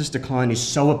ISIS's decline is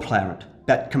so apparent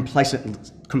that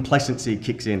complacency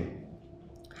kicks in.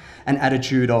 An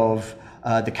attitude of,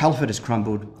 the caliphate has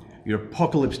crumbled, your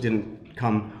apocalypse didn't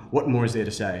come, what more is there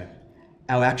to say?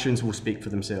 Our actions will speak for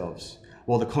themselves.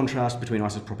 While the contrast between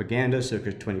ISIS propaganda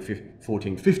circa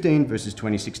 2014-15 versus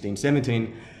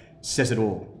 2016-17 says it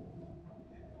all.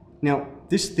 Now,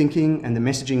 this thinking and the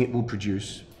messaging it will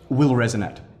produce will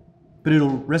resonate, but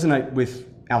it'll resonate with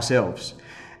ourselves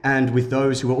and with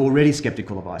those who are already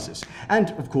sceptical of ISIS.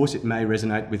 And of course, it may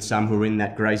resonate with some who are in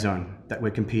that grey zone that we're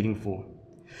competing for.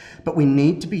 But we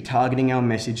need to be targeting our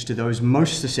message to those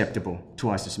most susceptible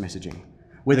to ISIS messaging,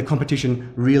 where the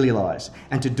competition really lies.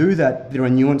 And to do that, there are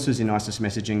nuances in ISIS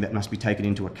messaging that must be taken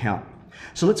into account.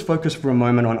 So let's focus for a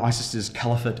moment on ISIS's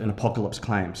caliphate and apocalypse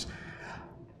claims.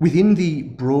 Within the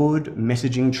broad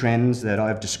messaging trends that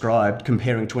I've described,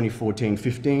 comparing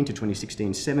 2014-15 to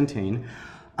 2016-17,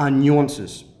 are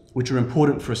nuances which are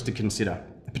important for us to consider,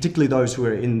 particularly those who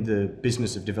are in the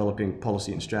business of developing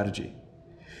policy and strategy.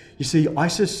 You see,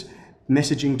 ISIS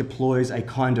messaging deploys a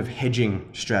kind of hedging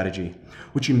strategy,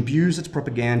 which imbues its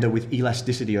propaganda with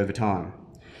elasticity over time.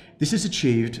 This is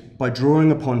achieved by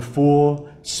drawing upon 4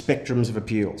 spectrums of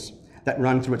appeals that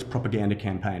run through its propaganda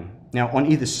campaign. Now, on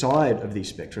either side of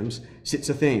these spectrums sits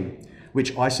a theme,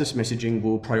 which ISIS messaging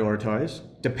will prioritise,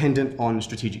 dependent on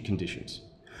strategic conditions.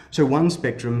 So one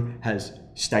spectrum has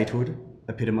statehood,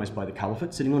 epitomised by the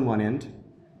caliphate, sitting on one end,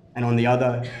 and on the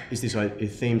other is this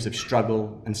themes of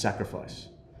struggle and sacrifice.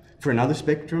 For another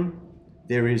spectrum,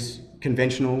 there is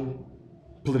conventional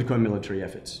politico-military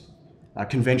efforts,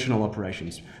 conventional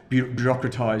operations,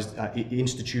 bureaucratised,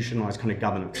 institutionalised kind of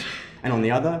governance, and on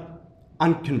the other,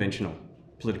 unconventional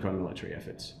politico-military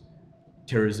efforts,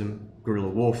 terrorism, guerrilla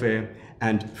warfare,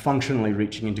 and functionally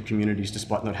reaching into communities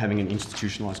despite not having an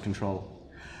institutionalised control.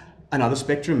 Another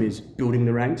spectrum is building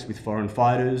the ranks with foreign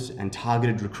fighters and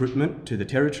targeted recruitment to the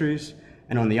territories,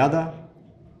 and on the other,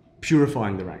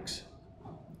 purifying the ranks,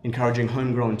 encouraging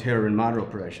homegrown terror and martyr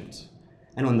operations.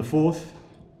 And on the fourth,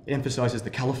 it emphasises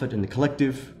the caliphate and the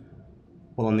collective,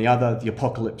 while on the other, the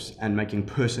apocalypse and making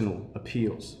personal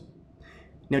appeals.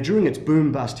 Now, during its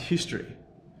boom-bust history,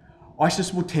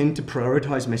 ISIS will tend to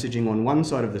prioritise messaging on one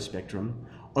side of the spectrum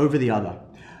over the other,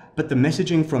 but the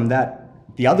messaging from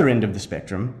the other end of the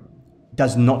spectrum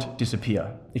does not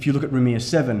disappear. If you look at Rumiyah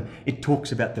 7, it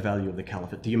talks about the value of the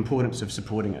caliphate, the importance of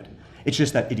supporting it. It's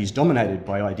just that it is dominated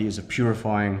by ideas of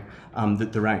purifying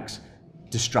the ranks.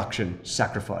 destruction,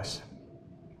 sacrifice.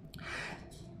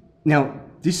 Now,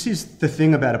 this is the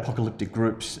thing about apocalyptic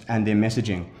groups and their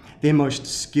messaging. Their most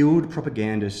skilled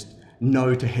propagandists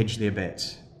know to hedge their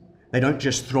bets. They don't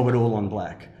just throw it all on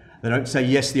black. They don't say,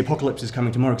 yes, the apocalypse is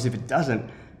coming tomorrow, because if it doesn't,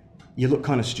 you look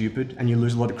kind of stupid and you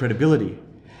lose a lot of credibility.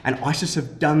 And ISIS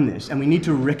have done this, and we need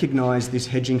to recognise this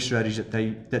hedging strategy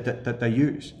that they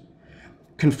use.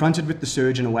 Confronted with the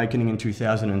surge and awakening in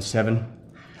 2007,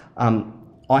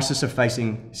 ISIS are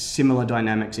facing similar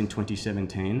dynamics in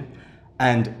 2017,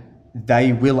 and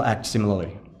they will act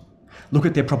similarly. Look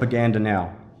at their propaganda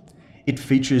now. It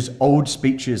features old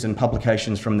speeches and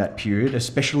publications from that period,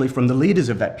 especially from the leaders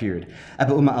of that period,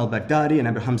 Abu Umar al-Baghdadi and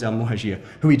Abu Hamza al-Muhajir,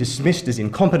 who he dismissed as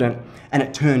incompetent, and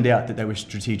it turned out that they were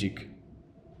strategic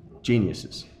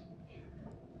geniuses.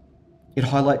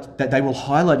 They will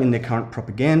highlight in their current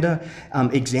propaganda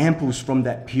examples from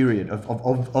that period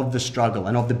of the struggle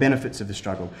and of the benefits of the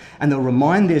struggle. And they'll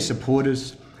remind their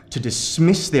supporters to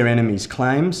dismiss their enemies'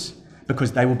 claims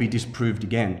because they will be disproved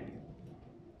again.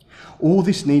 All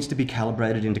this needs to be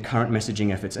calibrated into current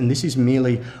messaging efforts, and this is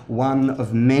merely one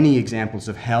of many examples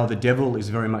of how the devil is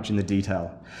very much in the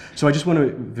detail. So I just want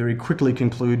to very quickly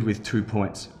conclude with 2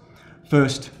 points.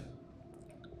 First,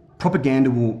 propaganda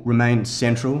will remain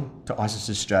central to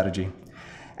ISIS's strategy,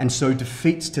 and so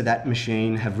defeats to that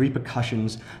machine have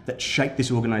repercussions that shake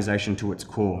this organisation to its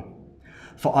core.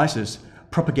 For ISIS,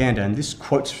 propaganda, and this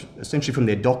quotes essentially from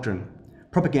their doctrine,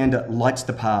 propaganda lights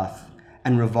the path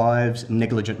and revives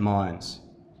negligent minds.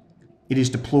 It is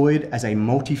deployed as a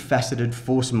multifaceted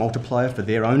force multiplier for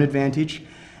their own advantage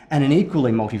and an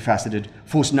equally multifaceted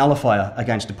force nullifier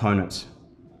against opponents.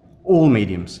 All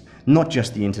mediums, not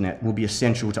just the internet, will be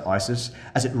essential to ISIS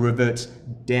as it reverts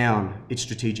down its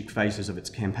strategic phases of its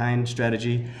campaign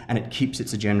strategy and it keeps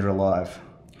its agenda alive.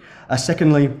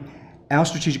 Secondly, our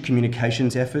strategic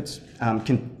communications efforts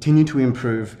continue to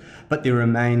improve, but there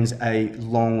remains a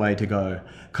long way to go.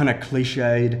 Kind of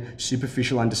cliched,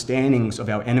 superficial understandings of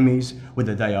our enemies,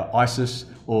 whether they are ISIS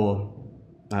or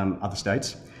other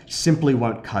states, simply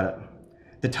won't cut it.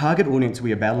 The target audience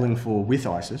we are battling for with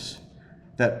ISIS,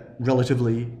 that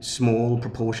relatively small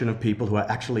proportion of people who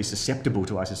are actually susceptible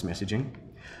to ISIS messaging,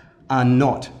 are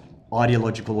not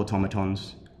ideological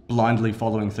automatons blindly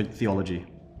following theology.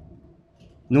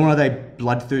 Nor are they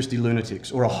bloodthirsty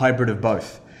lunatics or a hybrid of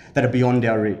both that are beyond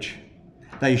our reach.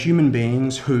 They are human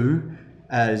beings who,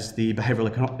 as the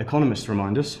behavioural economists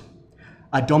remind us,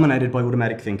 are dominated by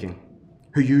automatic thinking,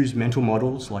 who use mental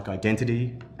models like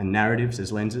identity and narratives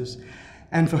as lenses,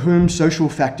 and for whom social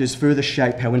factors further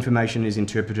shape how information is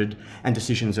interpreted and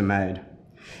decisions are made.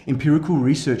 Empirical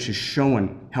research has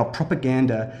shown how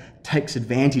propaganda takes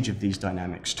advantage of these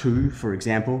dynamics to, for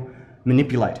example,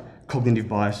 manipulate cognitive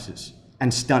biases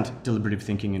and stunt deliberative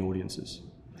thinking in audiences.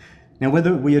 Now,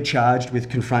 whether we are charged with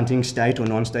confronting state or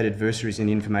non-state adversaries in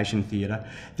the information theatre,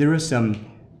 there are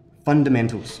some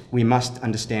fundamentals we must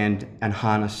understand and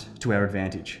harness to our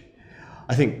advantage.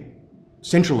 I think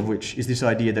central of which is this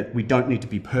idea that we don't need to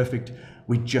be perfect,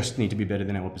 we just need to be better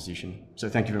than our opposition. So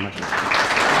thank you very much.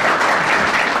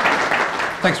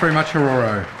 Thanks very much,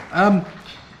 Aurora.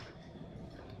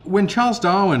 When Charles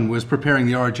Darwin was preparing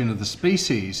The Origin of the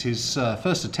Species, his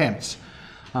first attempts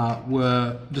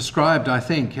were described, I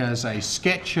think, as a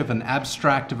sketch of an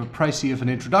abstract of a précis of an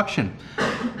introduction.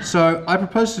 So I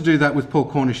propose to do that with Paul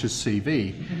Cornish's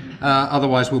CV.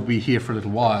 Otherwise, we'll be here for a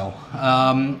little while.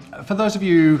 For those of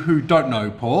you who don't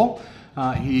know Paul,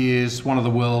 he is one of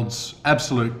the world's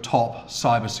absolute top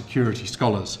cybersecurity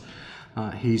scholars.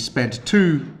 He spent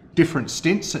 2 different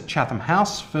stints at Chatham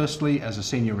House, firstly as a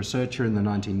senior researcher in the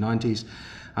 1990s,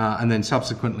 and then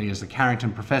subsequently as the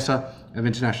Carrington Professor of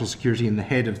International Security and the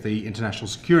head of the International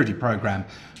Security Program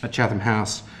at Chatham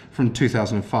House from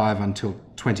 2005 until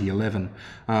 2011.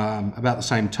 About the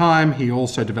same time, he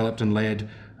also developed and led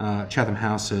Chatham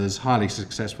House's highly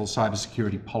successful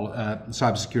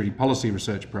cybersecurity policy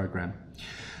research program.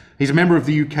 He's a member of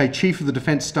the UK Chief of the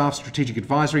Defence Staff Strategic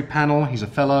Advisory Panel. He's a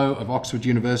Fellow of Oxford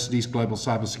University's Global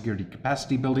Cybersecurity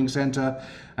Capacity Building Centre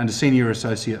and a Senior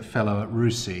Associate Fellow at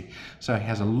RUSI. So he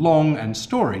has a long and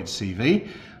storied CV.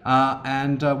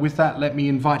 With that, let me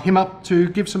invite him up to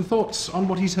give some thoughts on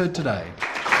what he's heard today.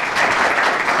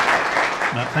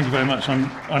 Matt, thank you very much.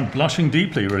 I'm blushing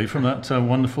deeply, really, from that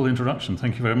wonderful introduction.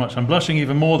 Thank you very much. I'm blushing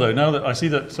even more, though, now that I see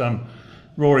that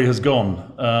Rory has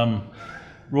gone.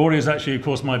 Rory is actually, of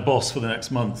course, my boss for the next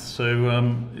month, so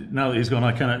now that he's gone,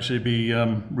 I can actually be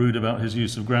rude about his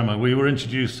use of grammar. We were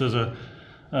introduced as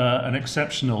an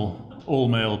exceptional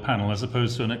all-male panel as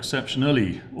opposed to an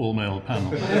exceptionally all-male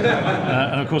panel.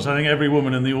 And of course, I think every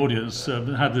woman in the audience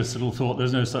had this little thought,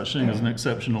 there's no such thing as an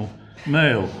exceptional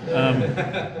male.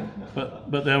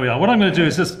 But there we are. What I'm going to do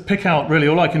is just pick out, really,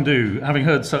 all I can do, having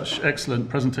heard such excellent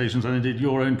presentations, and indeed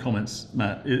your own comments,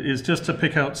 Matt, is just to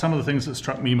pick out some of the things that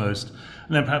struck me most,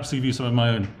 and then perhaps give you some of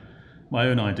my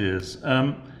own ideas.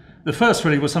 The first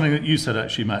really was something that you said,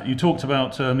 actually, Matt. You talked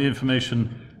about the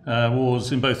information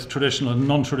wars in both traditional and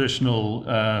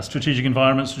non-traditional strategic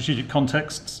environments, strategic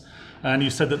contexts, and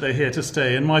you said that they're here to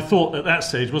stay. And my thought at that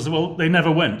stage was, well, they never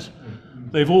went.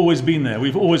 They've always been there.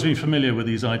 We've always been familiar with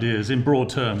these ideas in broad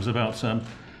terms about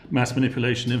mass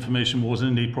manipulation, information wars, and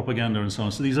indeed propaganda and so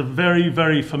on. So these are very,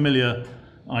 very familiar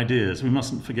ideas. We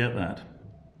mustn't forget that.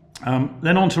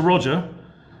 Then on to Roger.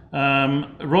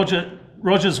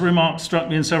 Roger's remark struck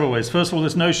me in several ways. First of all,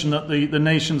 this notion that the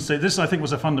nation state, this I think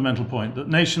was a fundamental point, that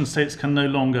nation states can no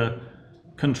longer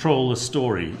control the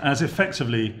story as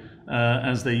effectively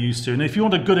as they used to. And if you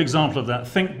want a good example of that,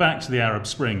 think back to the Arab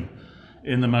Spring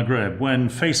in the Maghreb, when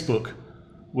Facebook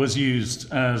was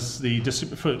used as the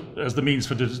means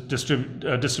for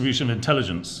distribution of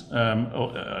intelligence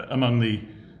among the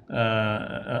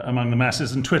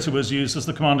masses, and Twitter was used as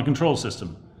the command and control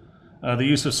system. The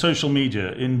use of social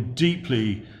media in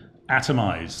deeply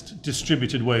atomized,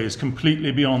 distributed ways,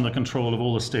 completely beyond the control of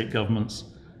all the state governments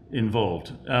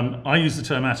involved. I use the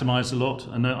term atomized a lot,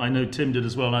 and I know Tim did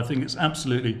as well, and I think it's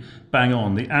absolutely bang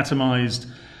on. The atomized,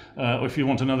 or if you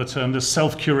want another term, the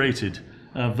self-curated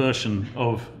version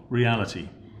of reality.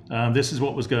 This is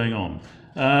what was going on.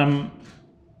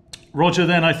 Roger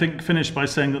then, I think, finished by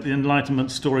saying that the Enlightenment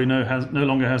story no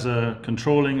longer has a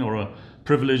controlling or a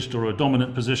privileged or a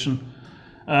dominant position,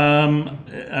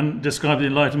 and described the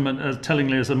Enlightenment as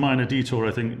tellingly as a minor detour,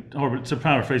 I think, to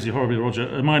paraphrase you horribly, Roger,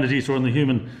 a minor detour in the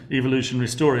human evolutionary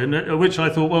story, and which I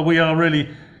thought, well, we are really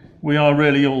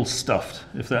all stuffed,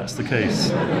 if that's the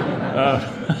case.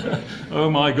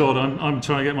 Oh my God, I'm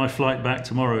trying to get my flight back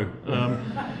tomorrow.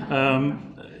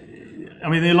 I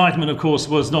mean, the Enlightenment, of course,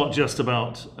 was not just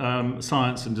about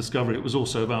science and discovery, it was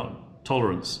also about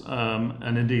tolerance,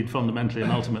 and indeed fundamentally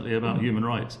and ultimately about human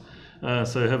rights.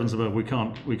 So heavens above, we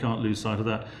can't lose sight of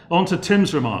that. On to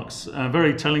Tim's remarks,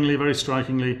 very tellingly, very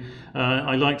strikingly.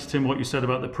 I liked, Tim, what you said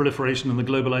about the proliferation and the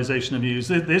globalization of news.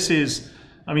 This is,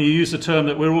 I mean, you used a term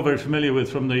that we're all very familiar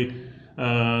with from the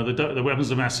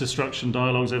weapons of mass destruction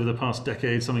dialogues over the past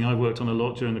decade, something I worked on a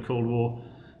lot during the Cold War.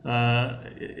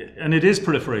 And it is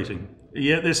proliferating.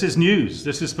 Yet this is news.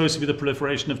 This is supposed to be the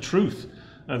proliferation of truth.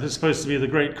 This is supposed to be the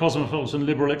great cosmopolitan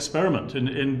liberal experiment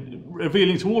in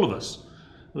revealing to all of us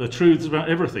the truths about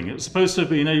everything. It's supposed to have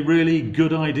been a really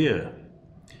good idea.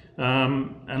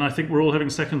 And I think we're all having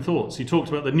second thoughts. He talked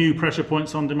about the new pressure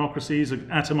points on democracies,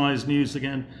 atomized news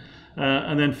again.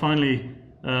 And then finally,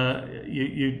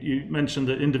 you mentioned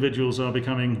that individuals are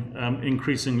becoming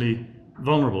increasingly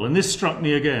vulnerable. And this struck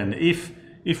me again.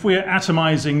 If we're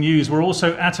atomizing news, we're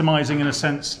also atomizing, in a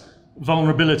sense,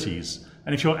 vulnerabilities.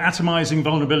 And if you're atomizing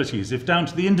vulnerabilities, if down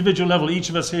to the individual level, each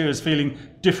of us here is feeling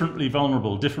differently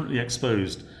vulnerable, differently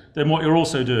exposed, then what you're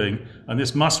also doing, and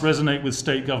this must resonate with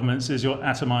state governments, is you're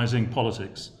atomizing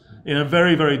politics in a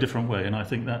very, very different way. And I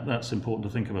think that's important to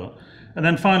think about. And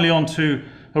then finally on to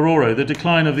Aurora, the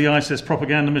decline of the ISIS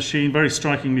propaganda machine, very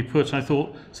strikingly put, I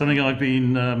thought, something I've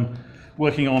been not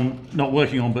working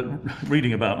on, but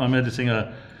reading about. I'm editing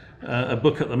a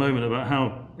book at the moment about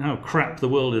how crap the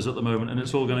world is at the moment, and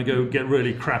it's all going to get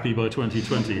really crappy by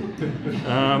 2020.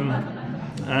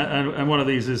 And one of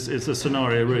these is a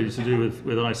scenario really to do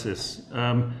with ISIS.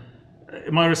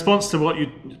 My response to what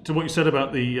you said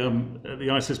about the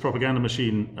ISIS propaganda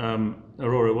machine,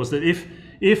 Aurora, was that if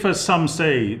as some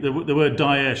say the word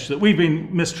Daesh, that we've been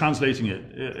mistranslating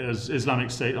it as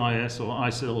Islamic State, IS or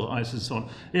ISIL or ISIS and so on,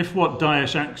 if what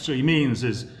Daesh actually means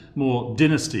is more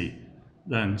dynasty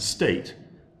than state,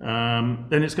 then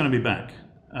it's going to be back.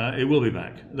 It will be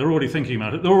back. They're already thinking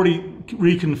about it. They're already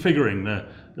reconfiguring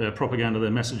their propaganda, their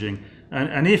messaging.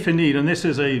 And if indeed, and this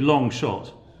is a long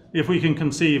shot, if we can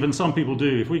conceive, and some people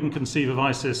do, if we can conceive of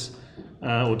ISIS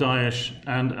or Daesh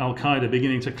and Al-Qaeda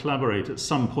beginning to collaborate at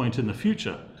some point in the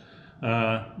future,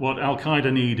 what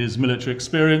Al-Qaeda need is military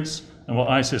experience, and what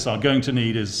ISIS are going to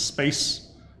need is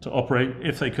space to operate.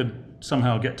 If they could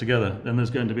somehow get together, then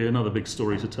there's going to be another big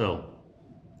story to tell.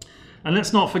 And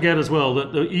let's not forget as well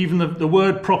that even the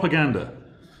word propaganda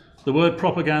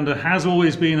has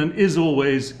always been and is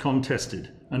always contested,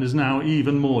 and is now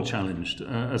even more challenged,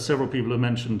 as several people have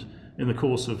mentioned in the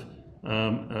course of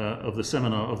the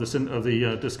seminar, of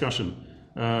the discussion.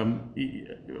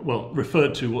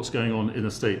 Referred to what's going on in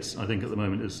the States, I think at the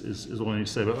moment is all I need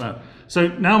to say about that. So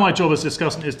now my job as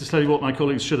discussant is to tell you what my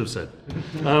colleagues should have said.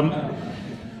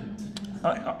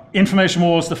 Information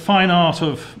wars, the fine art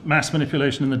of mass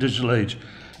manipulation in the digital age.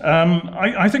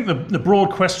 I think the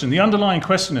broad question, the underlying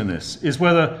question in this is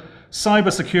whether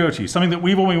cybersecurity, something that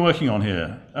we've all been working on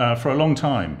here for a long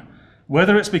time,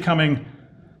 whether it's becoming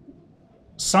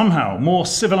somehow more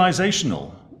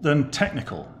civilizational than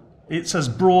technical. It's as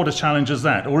broad a challenge as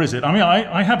that, or is it? I mean,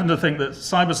 I happen to think that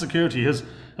cybersecurity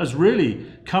has really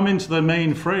come into the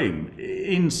mainframe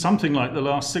in something like the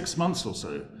last 6 months or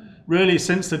so. Really,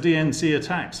 since the DNC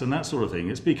attacks and that sort of thing,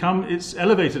 it's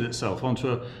elevated itself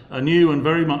onto a new and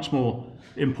very much more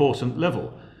important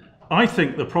level. I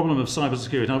think the problem of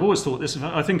cybersecurity, and I've always thought this,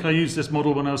 I think I used this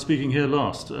model when I was speaking here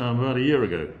last, about a year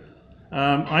ago.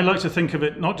 I like to think of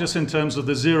it not just in terms of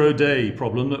the zero-day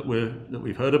problem that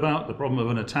we've heard about, the problem of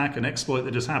an attack, an exploit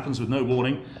that just happens with no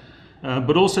warning,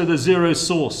 but also the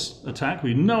zero-source attack.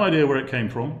 We have no idea where it came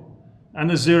from, and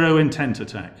the zero-intent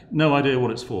attack. No idea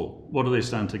what it's for. What do they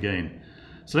stand to gain?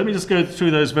 So let me just go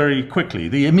through those very quickly.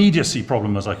 The immediacy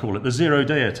problem, as I call it, the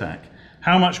zero-day attack.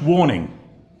 How much warning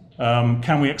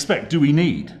can we expect? Do we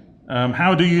need?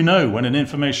 How do you know when an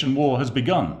information war has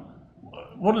begun?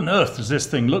 What on earth does this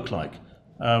thing look like?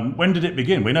 When did it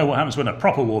begin? We know what happens when a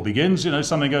proper war begins. You know,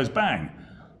 something goes bang.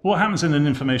 What happens in an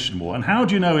information war? And how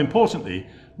do you know, importantly,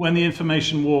 when the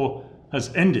information war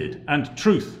has ended and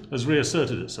truth has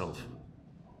reasserted itself?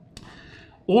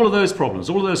 All of those problems,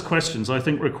 all of those questions, I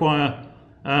think, require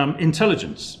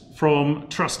intelligence from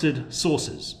trusted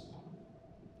sources.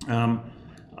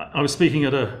 I was speaking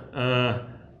at a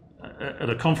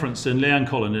conference in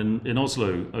Leankollen in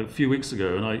Oslo a few weeks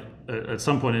ago, and I, at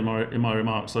some point in my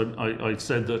remarks, I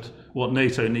said that what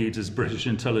NATO needs is British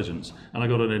intelligence, and I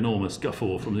got an enormous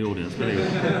guffaw from the audience. But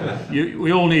anyway,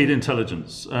 we all need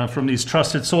intelligence from these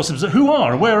trusted sources.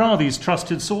 Where are these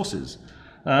trusted sources?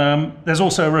 There's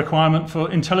also a requirement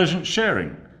for intelligence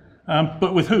sharing,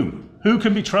 but with whom? Who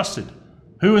can be trusted?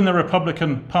 Who in the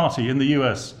Republican Party in the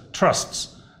US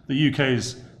trusts the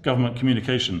UK's government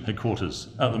communication headquarters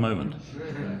at the moment?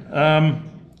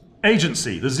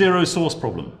 Agency, the zero source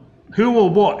problem. Who or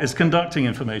what is conducting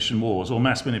information wars or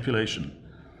mass manipulation?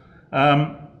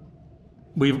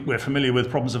 We're familiar with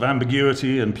problems of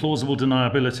ambiguity and plausible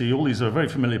deniability. All these are very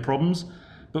familiar problems.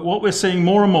 But what we're seeing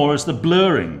more and more is the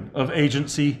blurring of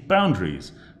agency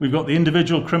boundaries. We've got the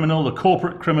individual criminal, the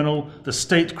corporate criminal, the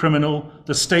state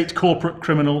corporate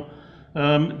criminal.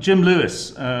 Jim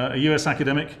Lewis, a US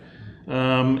academic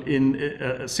in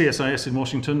CSIS in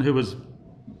Washington, who was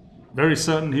very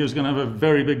certain he was going to have a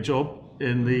very big job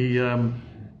in the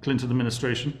Clinton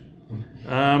administration.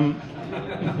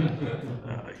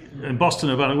 In Boston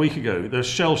about a week ago, there's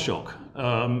shell shock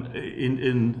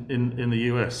in the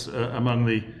US among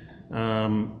the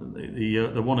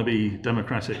wannabe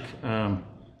Democratic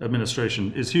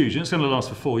administration is huge, and it's going to last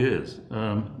for 4 years.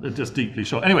 They're just deeply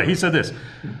shocked. Anyway, he said this: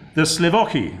 the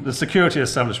Slovakia, the security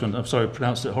establishment, I'm sorry, I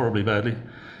pronounced it horribly badly.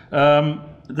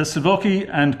 The Slovakia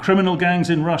and criminal gangs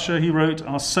in Russia, he wrote,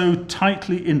 are so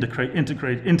tightly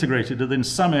integrated that in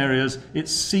some areas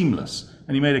it's seamless.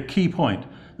 And he made a key point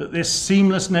that this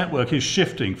seamless network is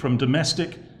shifting from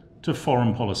domestic to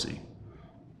foreign policy.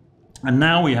 And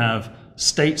now we have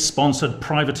state-sponsored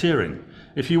privateering.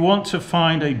 If you want to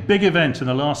find a big event in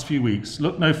the last few weeks,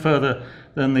 look no further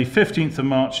than the 15th of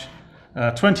March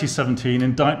 2017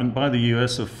 indictment by the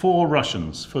US of 4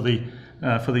 Russians for the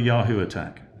Yahoo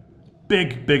attack.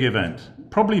 Big event,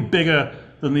 probably bigger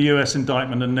than the US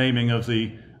indictment and naming of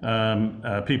the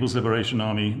People's Liberation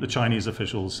Army, the Chinese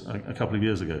officials, a couple of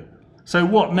years ago. So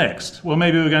what next? Well,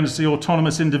 maybe we're going to see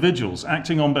autonomous individuals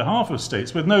acting on behalf of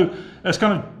states with it's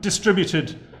kind of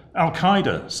distributed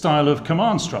Al-Qaeda style of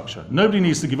command structure. Nobody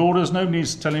needs to give orders, nobody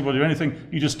needs to tell anybody anything.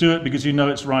 You just do it because you know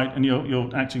it's right and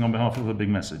you're acting on behalf of a big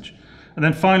message. And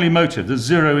then finally, motive, the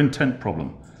zero intent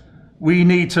problem. We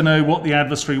need to know what the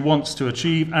adversary wants to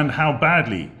achieve and how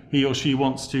badly he or she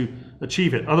wants to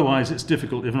achieve it. Otherwise, it's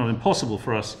difficult, if not impossible,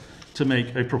 for us to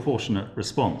make a proportionate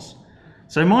response.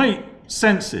 So my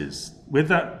sense is, with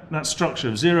that structure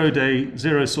of 0 day,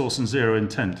 0 source and 0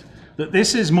 intent, that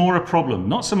this is more a problem,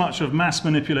 not so much of mass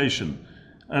manipulation,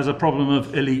 as a problem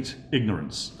of elite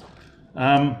ignorance.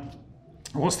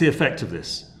 What's the effect of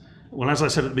this? Well, as I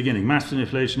said at the beginning, mass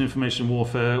manipulation, information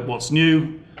warfare, what's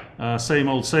new? Same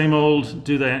old.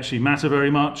 Do they actually matter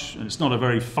very much? And it's not a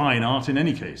very fine art in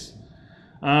any case.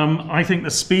 I think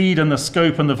the speed and the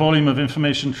scope and the volume of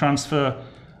information transfer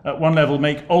at one level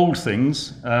make old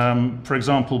things, for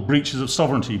example, breaches of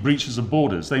sovereignty, breaches of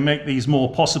borders. They make these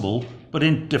more possible, but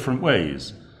in different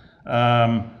ways.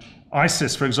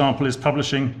 ISIS, for example, is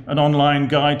publishing an online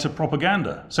guide to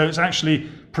propaganda. So it's actually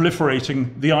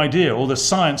proliferating the idea or the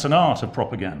science and art of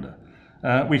propaganda.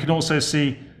 We can also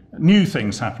see new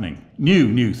things happening,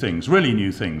 new things, really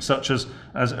new things, such as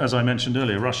I mentioned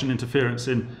earlier, Russian interference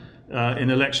in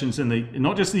elections in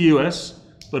not just the US,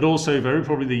 but also very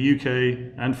probably the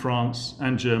UK and France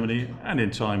and Germany, and in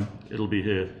time it'll be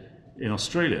here in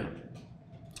Australia.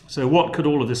 So what could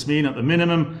all of this mean? At the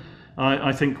minimum,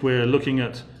 I think we're looking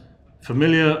at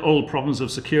familiar old problems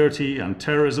of security and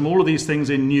terrorism, all of these things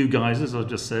in new guises, as I've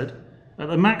just said. At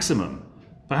the maximum,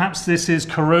 perhaps this is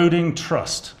corroding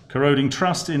trust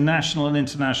in national and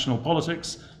international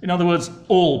politics. In other words,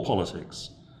 all politics,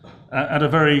 at a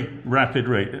very rapid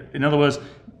rate. In other words,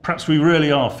 perhaps we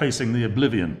really are facing the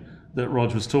oblivion that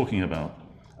Rog was talking about.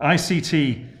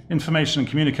 ICT, information and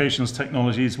communications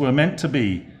technologies, were meant to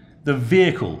be the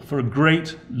vehicle for a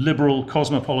great liberal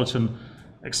cosmopolitan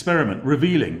experiment,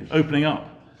 revealing, opening up,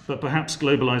 but perhaps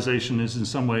globalization is in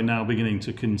some way now beginning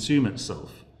to consume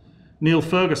itself. Neil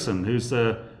Ferguson, who's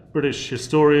the British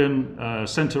historian,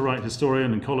 centre-right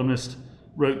historian and columnist,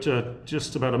 wrote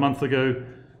just about a month ago,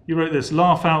 he wrote this: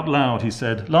 "Laugh out loud," he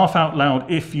said, "laugh out loud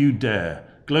if you dare.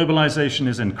 Globalization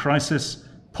is in crisis,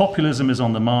 populism is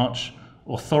on the march,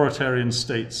 authoritarian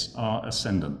states are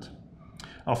ascendant."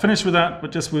 I'll finish with that,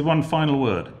 but just with one final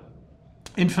word.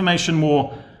 Information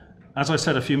war, as I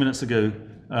said a few minutes ago,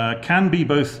 can be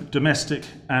both domestic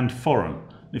and foreign.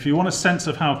 If you want a sense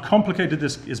of how complicated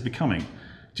this is becoming,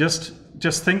 just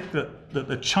think that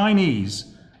the Chinese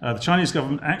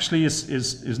government actually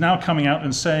is now coming out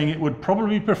and saying it would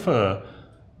probably prefer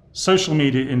social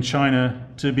media in China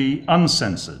to be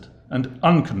uncensored and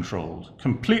uncontrolled,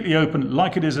 completely open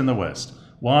like it is in the West.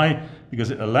 Why?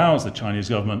 Because it allows the Chinese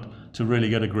government to really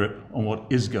get a grip on what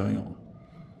is going on.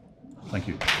 Thank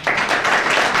you.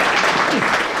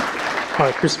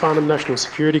 Hi, Chris Farnham, National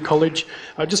Security College.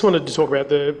 I just wanted to talk about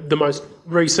the most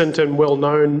recent and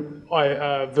well-known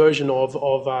version of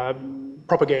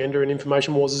propaganda and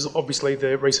information wars is obviously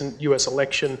the recent US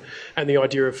election and the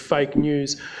idea of fake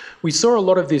news. We saw a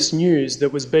lot of this news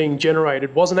that was being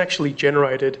generated wasn't actually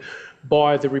generated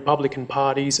by the Republican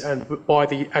parties and by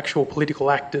the actual political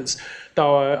actors. They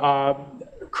were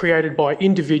created by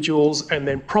individuals and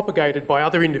then propagated by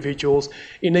other individuals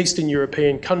in Eastern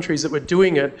European countries that were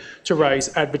doing it to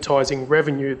raise advertising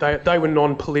revenue. They were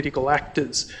non-political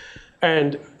actors.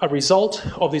 And a result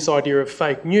of this idea of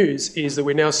fake news is that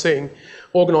we're now seeing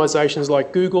organisations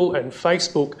like Google and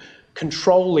Facebook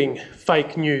controlling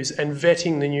fake news and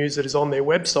vetting the news that is on their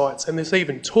websites. And there's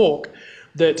even talk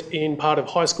that in part of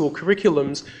high school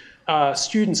curriculums,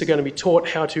 students are going to be taught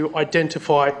how to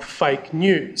identify fake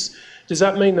news. Does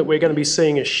that mean that we're going to be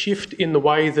seeing a shift in the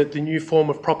way that the new form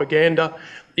of propaganda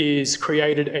is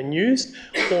created and used,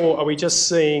 or are we just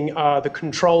seeing the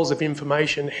controls of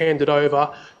information handed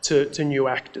over to new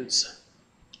actors?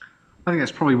 I think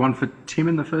that's probably one for Tim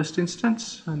in the first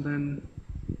instance, and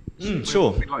then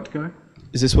sure. We'd like to go.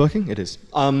 Is this working? It is.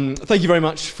 Thank you very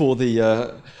much for the...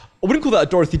 I wouldn't call that a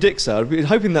Dorothy Dixer. I'd be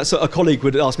hoping that a colleague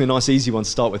would ask me a nice, easy one to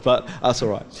start with, but that's all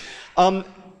right.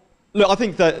 Look, I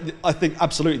think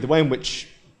absolutely the way in which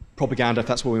propaganda, if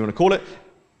that's what we want to call it,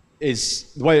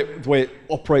 is the way it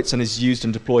operates and is used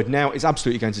and deployed now is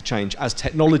absolutely going to change as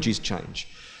technologies change.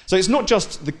 So it's not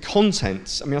just the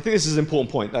content. I mean, I think this is an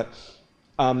important point that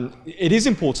it is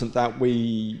important that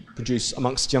we produce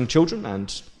amongst young children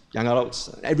and young adults,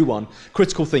 everyone,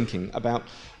 critical thinking about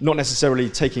not necessarily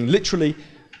taking literally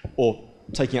or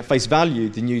taking at face value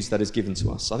the news that is given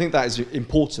to us. I think that is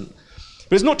important.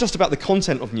 But it's not just about the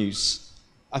content of news.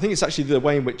 I think it's actually the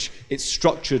way in which it's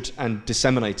structured and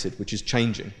disseminated, which is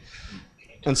changing.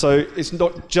 And so it's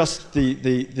not just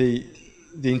the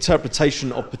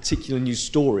interpretation of particular news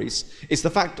stories. It's the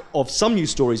fact of some news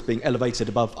stories being elevated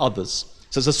above others.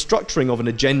 So there's a structuring of an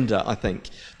agenda, I think,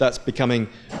 that's becoming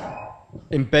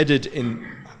embedded in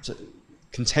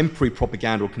contemporary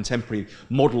propaganda or contemporary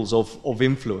models of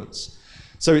influence.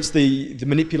 So it's the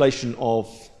manipulation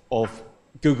of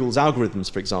Google's algorithms,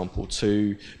 for example,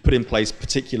 to put in place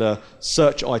particular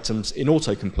search items in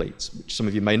autocomplete, which some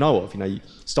of you may know of. You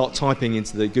start typing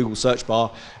into the Google search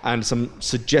bar and some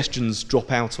suggestions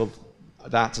drop out of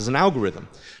that as an algorithm.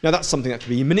 Now that's something that can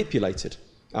be manipulated,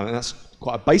 and that's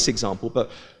quite a base example, but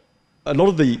a lot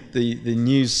of the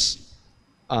news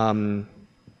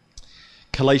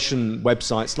collation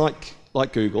websites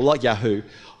like Google, like Yahoo,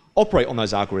 operate on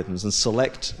those algorithms and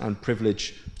select and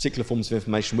privilege particular forms of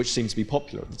information which seem to be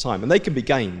popular at the time. And they can be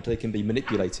gamed, they can be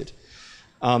manipulated.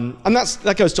 And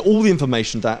that goes to all the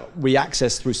information that we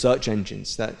access through search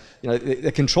engines, that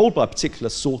they're controlled by a particular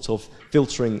sort of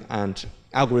filtering and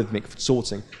algorithmic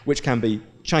sorting, which can be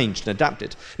changed and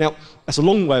adapted. Now, that's a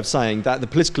long way of saying that the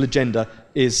political agenda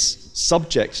is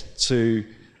subject to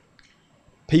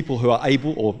people who are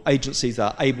able, or agencies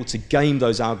that are able to game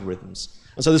those algorithms.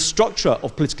 And so the structure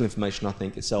of political information, I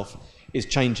think, itself is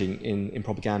changing in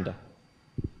propaganda.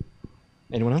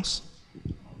 Anyone else?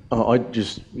 I'd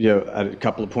just add a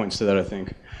couple of points to that, I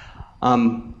think.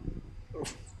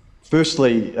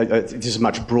 Firstly, this is a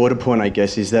much broader point, I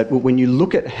guess, is that when you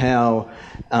look at how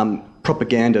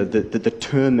propaganda, the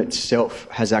term itself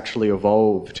has actually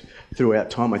evolved throughout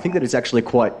time, I think that it's actually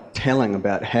quite telling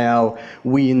about how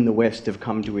we in the West have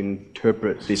come to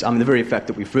interpret this. I mean, the very fact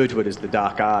that we refer to it as the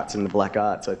dark arts and the black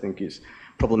arts, I think, is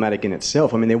problematic in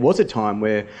itself. I mean, there was a time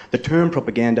where the term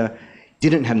propaganda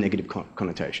didn't have negative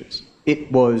connotations. It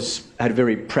had a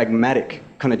very pragmatic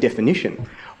kind of definition.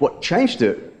 What changed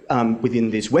it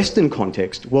within this Western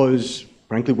context was,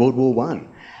 frankly, World War I.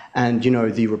 And,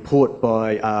 the report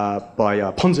by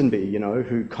Ponsonby,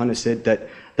 who kind of said that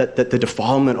the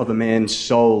defilement of a man's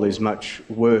soul is much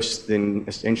worse than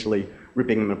essentially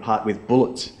ripping him apart with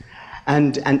bullets.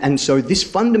 And so this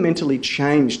fundamentally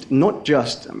changed, not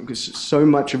just because so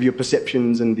much of your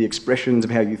perceptions and the expressions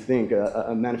of how you think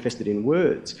are manifested in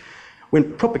words.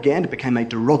 When propaganda became a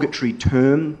derogatory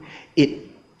term, it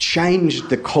changed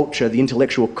the culture, the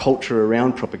intellectual culture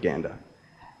around propaganda,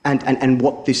 and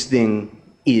what this thing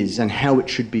is and how it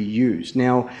should be used.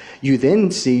 Now, you then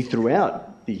see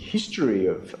throughout the history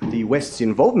of the West's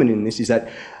involvement in this is that,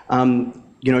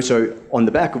 so on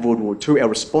the back of World War II, our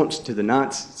response to the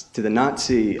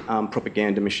Nazi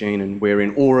propaganda machine, and we're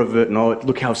in awe of it, and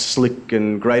look how slick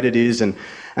and great it is, and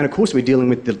of course we're dealing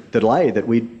with the delay that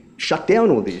we shut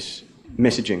down all this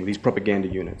messaging, these propaganda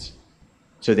units.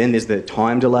 So then there's the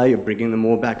time delay of bringing them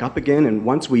all back up again, and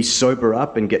once we sober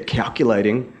up and get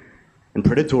calculating and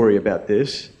predatory about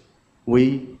this,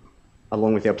 we,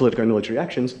 along with our political and military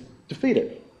actions, defeat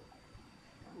it.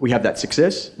 We have that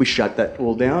success, we shut that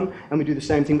all down, and we do the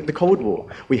same thing with the Cold War.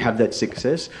 We have that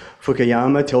success.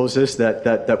 Fukuyama tells us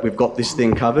that we've got this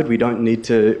thing covered. We don't need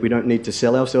to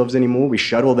sell ourselves anymore. We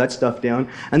shut all that stuff down,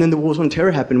 and then the wars on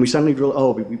terror happen. We suddenly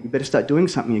realize, we better start doing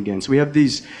something again. So we have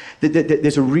these.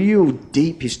 There's a real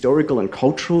deep historical and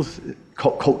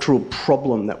cultural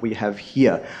problem that we have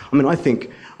here. I mean, I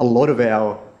think a lot of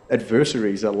our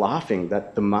adversaries are laughing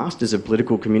that the masters of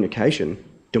political communication,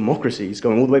 democracies,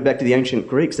 going all the way back to the ancient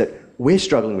Greeks, that we're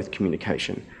struggling with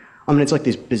communication. I mean, it's like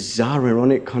this bizarre,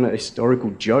 ironic kind of historical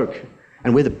joke,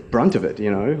 and we're the brunt of it.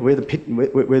 We're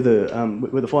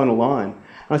the final line.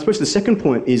 And I suppose the second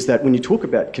point is that when you talk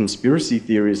about conspiracy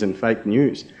theories and fake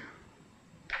news,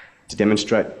 to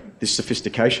demonstrate this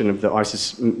sophistication of the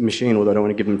ISIS machine, although I don't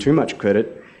want to give them too much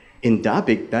credit, in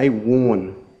Darbik they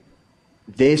warn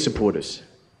their supporters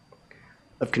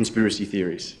of conspiracy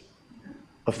theories,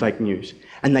 of fake news.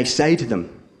 And they say to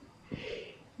them,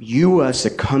 you are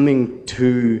succumbing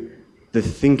to the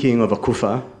thinking of the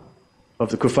kuffar, of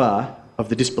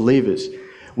the disbelievers,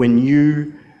 when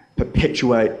you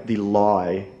perpetuate the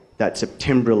lie that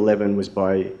September 11 was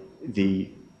by the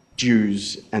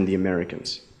Jews and the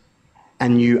Americans.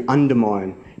 And you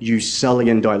undermine, you sully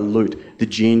and dilute the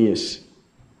genius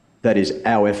that is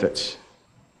our efforts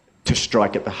to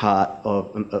strike at the heart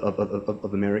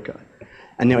of America.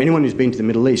 And now anyone who's been to the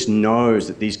Middle East knows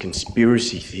that these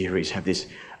conspiracy theories have this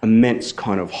immense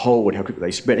kind of hold, how quickly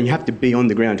they spread, and you have to be on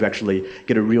the ground to actually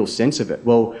get a real sense of it.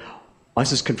 Well,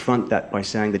 ISIS confront that by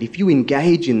saying that if you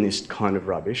engage in this kind of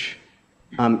rubbish,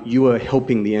 you are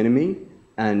helping the enemy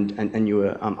and you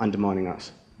are undermining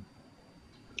us.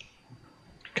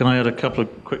 Can I add a couple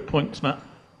of quick points, Matt?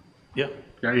 Yeah?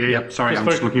 Yeah. Sorry, I'm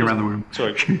just looking around the room.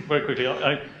 Sorry, very quickly.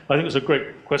 I think it's a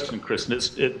great question, Chris, and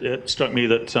it struck me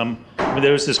that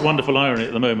there is this wonderful irony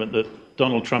at the moment that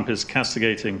Donald Trump is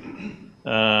castigating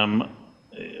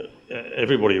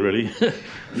everybody, really,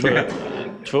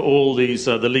 for all these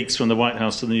the leaks from the White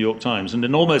House to the New York Times. And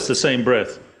in almost the same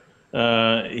breath,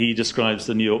 he describes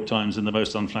the New York Times in the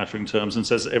most unflattering terms and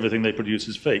says everything they produce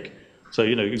is fake. So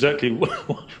you know exactly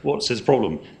what's his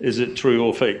problem. Is it true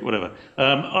or fake? Whatever.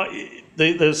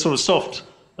 The sort of soft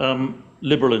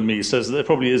liberal in me says that there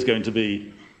probably is going to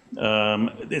be.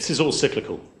 This is all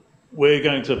cyclical. We're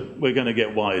going to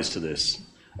get wise to this.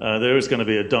 There is going to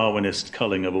be a Darwinist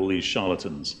culling of all these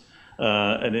charlatans,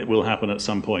 and it will happen at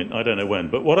some point. I don't know when.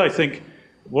 But what I think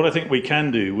we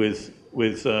can do with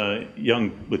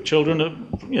children,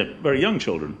 very young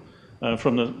children,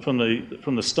 from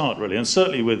the start really, and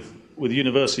certainly with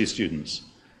university students,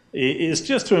 is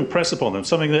just to impress upon them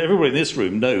something that everybody in this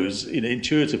room knows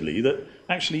intuitively, that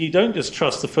actually you don't just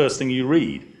trust the first thing you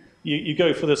read. You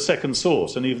go for the second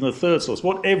source and even the third source.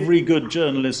 What every good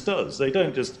journalist does. They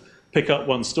don't just pick up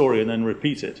one story and then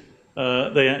repeat it.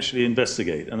 They actually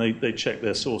investigate and they check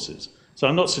their sources. So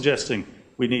I'm not suggesting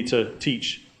we need to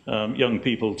teach young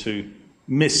people to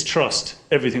mistrust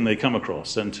everything they come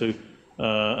across and to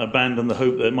abandon the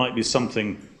hope there might be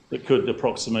something that could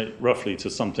approximate roughly to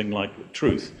something like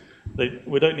truth.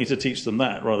 We don't need to teach them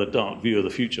that rather dark view of the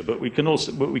future, but we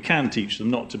can teach them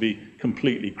not to be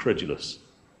completely credulous.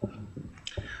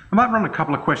 I might run a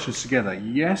couple of questions together.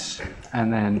 Yes,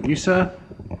 and then you, sir.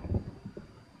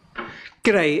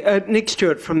 G'day, Nick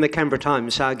Stewart from the Canberra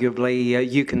Times. Arguably,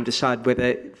 you can decide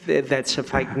whether that's a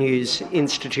fake news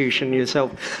institution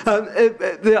yourself.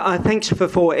 Thanks for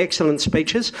 4 excellent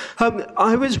speeches.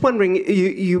 I was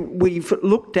wondering, we've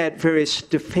looked at various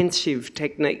defensive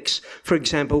techniques, for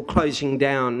example, closing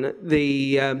down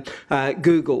the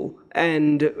Google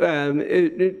and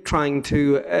trying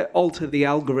to alter the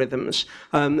algorithms.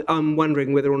 I'm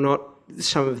wondering whether or not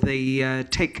some of the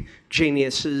tech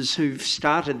geniuses who've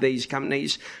started these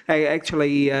companies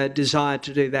actually desire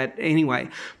to do that anyway.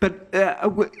 But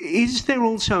is there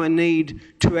also a need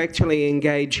to actually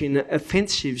engage in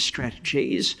offensive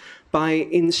strategies by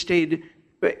instead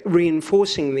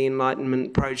reinforcing the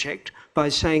Enlightenment project by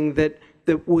saying that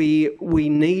we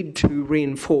need to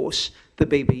reinforce the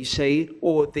BBC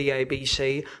or the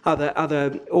ABC,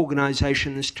 other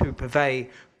organisations to purvey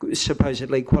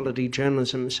supposedly quality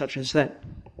journalism such as that?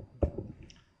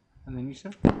 And then you,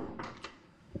 sir.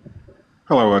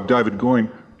 Hello, David Goyne.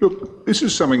 Look, this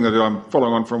is something that I'm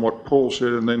following on from what Paul said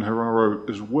and then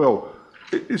Gerardo as well.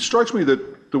 It strikes me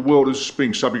that the world is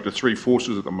being subject to 3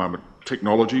 forces at the moment.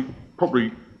 Technology,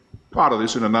 probably part of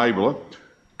this, an enabler.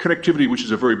 Connectivity, which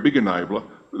is a very big enabler.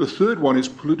 The third one is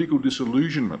political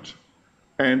disillusionment.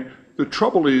 And the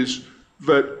trouble is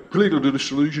that political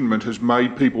disillusionment has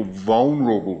made people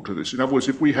vulnerable to this. In other words,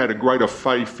 if we had a greater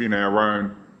faith in our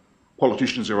own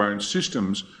politicians, our own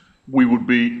systems, we would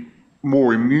be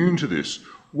more immune to this.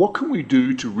 What can we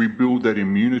do to rebuild that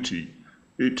immunity?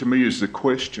 It, to me, is the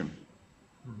question.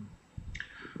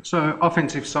 So,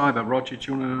 offensive cyber. Roger,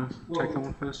 do you want to take that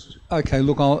one first? Okay,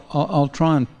 look, I'll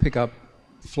try and pick up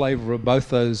flavour of both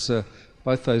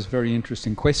those very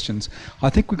interesting questions.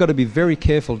 I think we've got to be very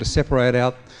careful to separate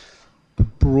out the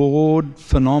broad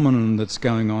phenomenon that's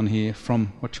going on here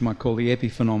from what you might call the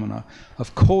epiphenomena.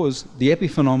 Of course, the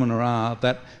epiphenomena are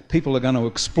that people are going to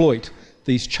exploit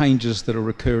these changes that are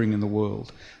occurring in the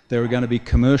world. There are going to be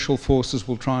commercial forces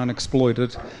will try and exploit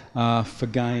it for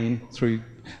gain through.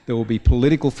 There will be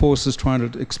political forces trying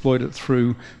to exploit it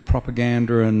through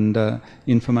propaganda and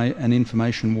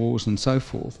information wars and so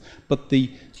forth. But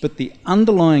the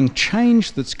underlying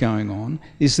change that's going on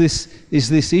is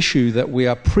this issue that we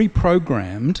are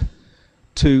pre-programmed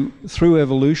through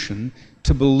evolution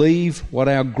to believe what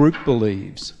our group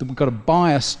believes. That we've got a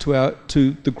bias to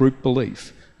the group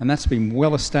belief, and that's been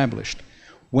well established.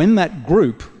 When that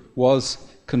group was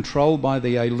controlled by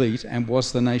the elite and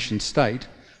was the nation state,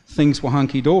 things were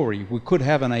hunky-dory. We could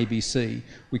have an ABC,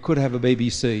 we could have a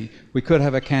BBC, we could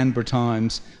have a Canberra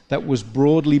Times that was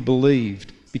broadly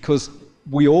believed because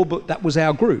that was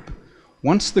our group.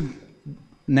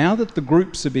 Now that the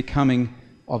groups are becoming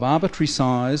of arbitrary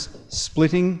size,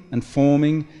 splitting and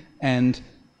forming and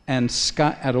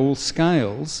at all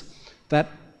scales, that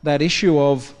issue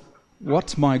of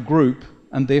what's my group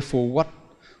and therefore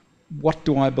what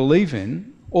do I believe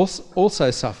in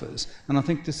also suffers. And I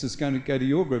think this is going to go to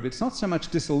your group. It's not so much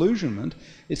disillusionment,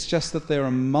 it's just that there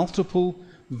are multiple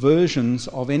versions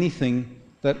of anything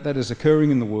that is occurring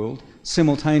in the world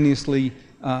simultaneously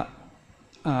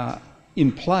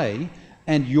in play,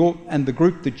 and the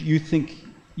group that you think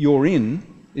you're in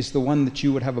is the one that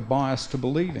you would have a bias to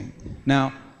believing.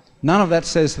 Now, none of that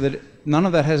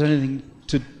has anything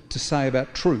to say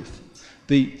about truth.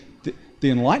 The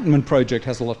Enlightenment project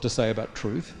has a lot to say about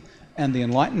truth, and the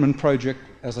Enlightenment project,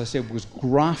 as I said, was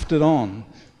grafted on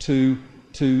to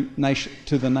the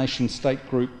nation-state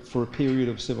group for a period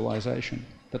of civilization.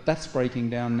 But that's breaking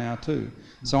down now too.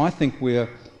 So I think we are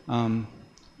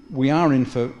in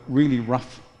for really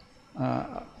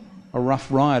a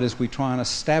rough ride as we try and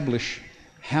establish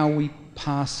how we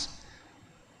pass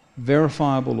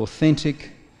verifiable,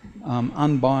 authentic,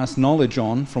 unbiased knowledge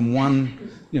on from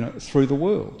one, through the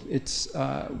world.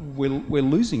 We're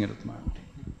losing it at the moment.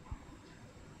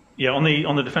 Yeah, on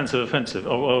the defensive offensive,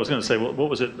 I was going to say, what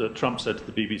was it that Trump said to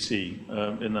the BBC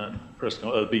in that press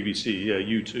conference? BBC, yeah,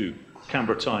 you too.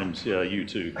 Canberra Times, yeah, you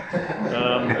too.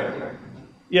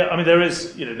 Yeah, I mean,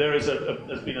 there's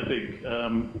been a big, I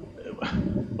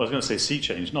was going to say sea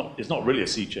change. It's not really a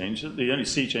sea change. The only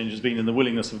sea change has been in the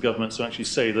willingness of governments to actually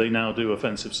say they now do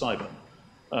offensive cyber.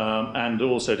 And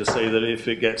also to say that if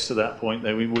it gets to that point,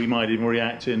 then we might even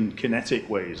react in kinetic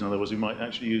ways. In other words, we might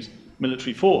actually use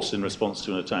military force in response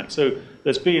to an attack. So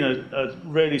there's been a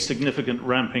really significant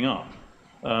ramping up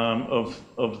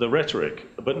of the rhetoric,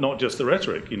 but not just the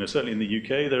rhetoric. You know, certainly in the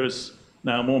UK, there is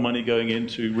now more money going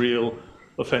into real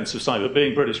offensive cyber.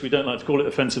 Being British, we don't like to call it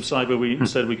offensive cyber.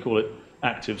 Instead, we call it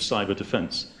active cyber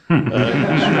defence.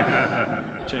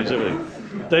 Change everything.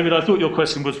 David, I thought your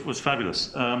question was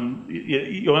fabulous.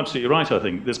 You're absolutely right, I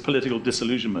think. This political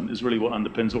disillusionment is really what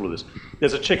underpins all of this.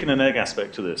 There's a chicken and egg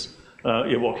aspect to this.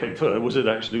 What came first? Was it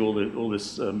actually all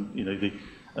this, the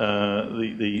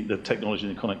technology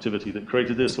and the connectivity that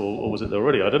created this, or was it there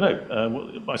already? I don't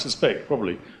know. I suspect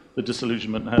probably the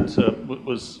disillusionment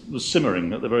was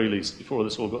simmering at the very least before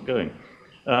this all got going.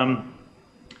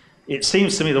 It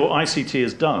seems to me that what ICT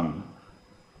has done,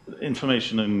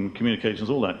 information and communications,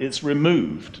 all that, it's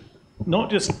removed not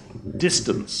just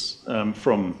distance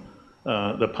from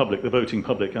the public, the voting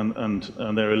public, and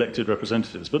their elected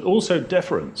representatives, but also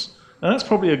deference. And that's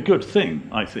probably a good thing,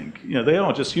 I think. You know, they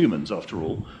are just humans, after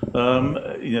all.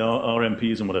 Our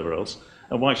MPs and whatever else.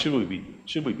 And why should we be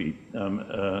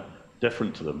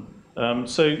deferent to them?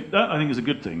 So that, I think, is a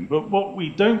good thing. But what we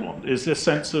don't want is this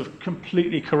sense of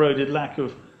completely corroded lack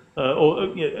of,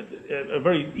 a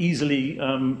very easy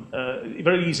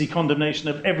condemnation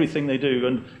of everything they do,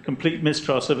 and complete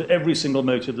mistrust of every single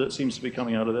motive that seems to be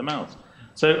coming out of their mouths.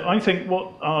 So I think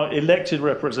what our elected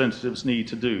representatives need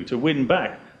to do to win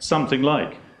back something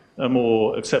like a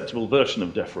more acceptable version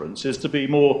of deference is to be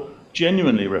more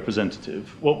genuinely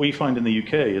representative. What we find in the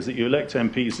UK is that you elect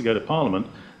MPs to go to Parliament,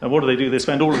 and what do? They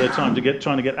spend all of their time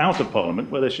trying to get out of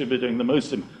Parliament, where they should be doing the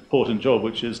most important job,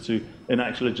 which is to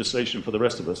enact legislation for the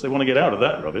rest of us. They want to get out of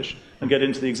that rubbish and get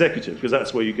into the executive, because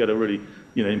that's where you get a really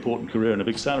important career and a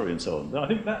big salary and so on. I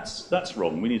think that's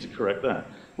wrong. We need to correct that.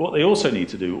 What they also need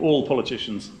to do, all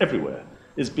politicians everywhere,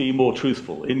 is be more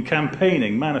truthful in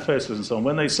campaigning, manifestos and so on.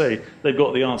 When they say they've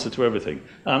got the answer to everything,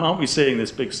 aren't we seeing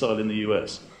this big style in the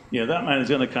US? That man is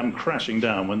going to come crashing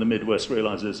down when the Midwest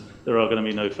realises there are going to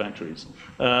be no factories.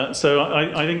 So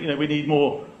I think we need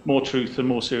more truth and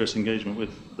more serious engagement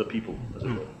with the people, as it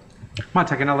were. Might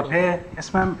take another pair.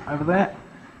 Yes, ma'am, over there.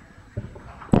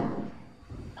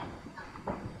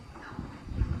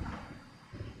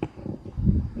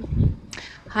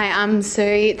 Hi, so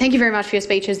thank you very much for your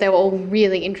speeches. They were all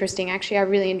really interesting, actually. I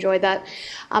really enjoyed that.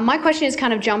 My question is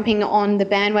kind of jumping on the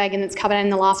bandwagon that's covered in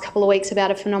the last couple of weeks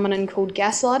about a phenomenon called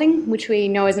gaslighting, which we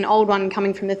know is an old one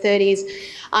coming from the 30s.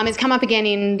 It's come up again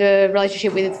in the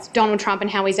relationship with Donald Trump and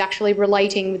how he's actually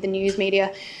relating with the news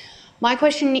media. My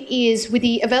question is, with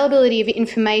the availability of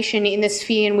information in the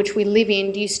sphere in which we live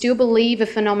in, do you still believe a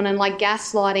phenomenon like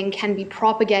gaslighting can be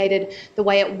propagated the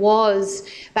way it was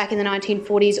back in the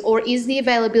 1940s, or is the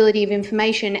availability of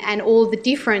information and all the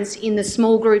difference in the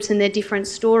small groups and their different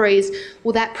stories,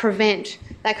 will that prevent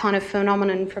that kind of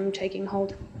phenomenon from taking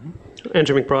hold?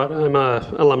 Andrew McBride, I'm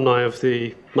an alumni of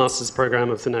the Master's Program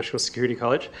of the National Security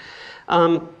College.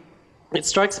 It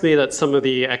strikes me that some of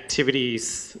the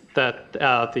activities that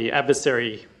the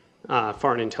adversary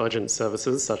foreign intelligence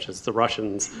services, such as the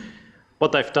Russians,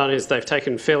 what they've done is they've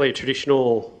taken fairly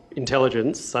traditional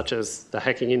intelligence, such as the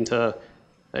hacking into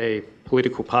a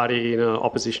political party in an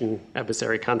opposition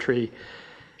adversary country,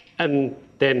 and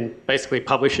then basically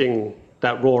publishing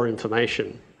that raw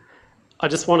information. I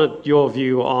just wanted your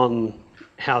view on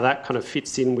how that kind of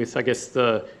fits in with, I guess,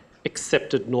 the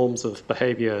accepted norms of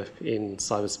behaviour in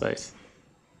cyberspace.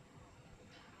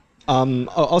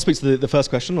 I'll speak to the first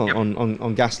question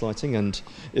on gaslighting and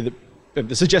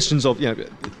the suggestions of,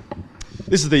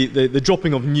 this is the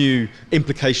dropping of new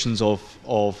implications of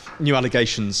new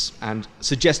allegations and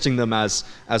suggesting them as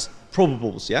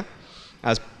probables,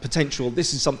 as potential.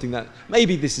 This is something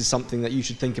that you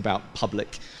should think about,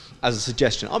 public, as a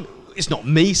suggestion. It's not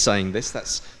me saying this,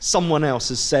 that's someone else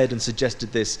has said and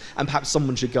suggested this, and perhaps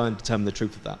someone should go and determine the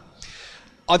truth of that.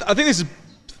 I think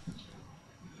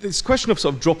this question of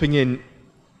sort of dropping in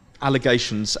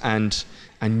allegations and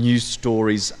news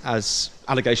stories as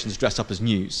allegations dressed up as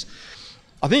news,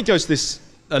 I think it goes to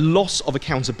a loss of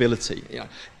accountability. I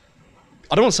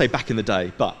don't want to say back in the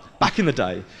day, but back in the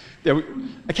day,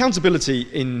 accountability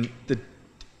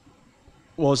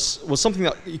was something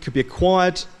that could be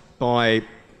acquired by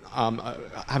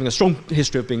having a strong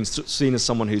history of being seen as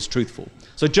someone who's truthful.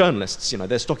 So journalists,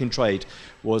 their stock in trade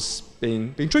was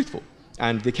being truthful.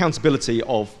 And the accountability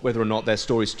of whether or not their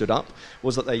story stood up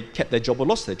was that they kept their job or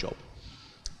lost their job.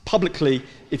 Publicly,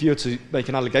 if you were to make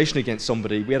an allegation against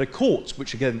somebody, we had a court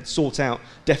which again sought out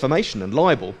defamation and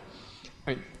libel.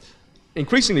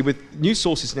 Increasingly, with news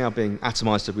sources now being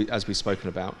atomised, as we've spoken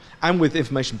about, and with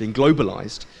information being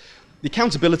globalised, the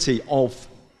accountability of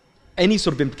any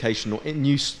sort of implication or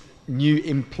new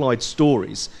implied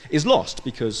stories is lost,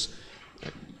 because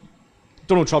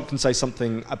Donald Trump can say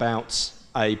something about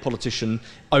a politician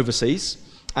overseas,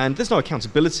 and there's no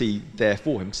accountability there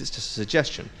for him because it's just a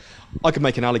suggestion. I could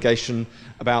make an allegation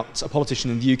about a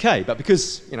politician in the UK, but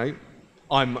because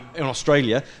I'm in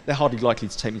Australia, they're hardly likely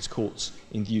to take me to court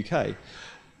in the UK.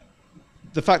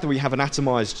 The fact that we have an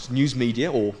atomised news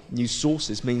media or news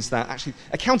sources means that actually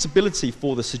accountability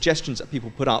for the suggestions that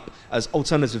people put up as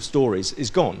alternative stories is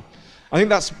gone. I think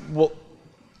that's what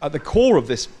at the core of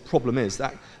this problem is,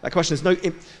 that question.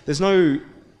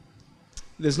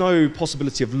 There's no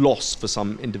possibility of loss for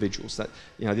some individuals. That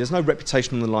there's no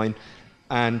reputation on the line,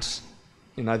 and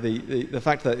the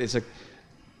fact that it's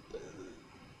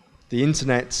the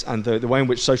internet and the way in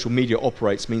which social media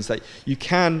operates means that you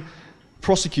can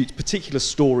prosecute particular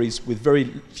stories with very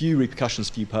few repercussions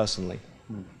for you personally.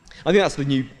 I think that's the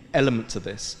new element to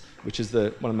this, which is one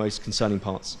of the most concerning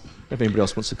parts. If anybody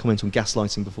else wants to comment on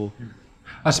gaslighting before.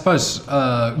 I suppose,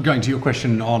 going to your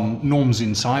question on norms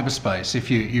in cyberspace,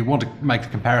 if you want to make the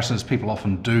comparisons people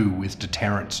often do with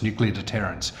deterrence, nuclear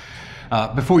deterrence,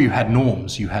 before you had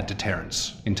norms, you had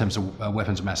deterrence in terms of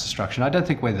weapons of mass destruction. I don't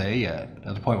think we're there yet,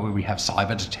 at the point where we have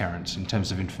cyber deterrence in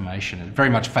terms of information. It very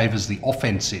much favours the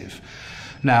offensive.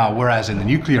 Now, whereas in the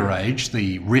nuclear age,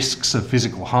 the risks of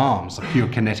physical harms, the pure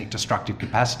kinetic destructive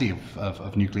capacity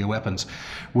of nuclear weapons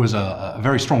was a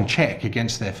very strong check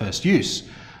against their first use.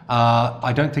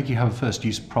 I don't think you have a first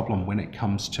use problem when it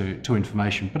comes to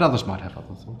information, but others might have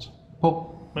other thoughts.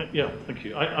 Paul? Yeah, thank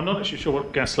you. I'm not actually sure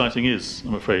what gaslighting is,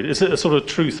 I'm afraid. Is it a sort of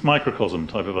truth microcosm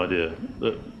type of idea?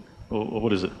 Or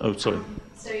what is it? Oh, sorry.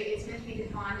 So it's meant to be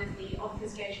defined as the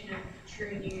obfuscation of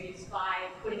true news by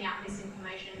putting out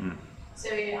misinformation. So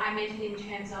I meant it in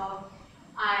terms of,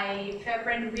 I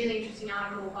read a really interesting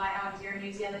article by Al Jazeera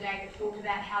News the other day that talked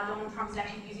about how Donald Trump is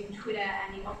actually using Twitter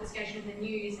and the obfuscation of the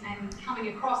news and coming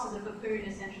across as a buffoon,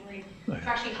 essentially, to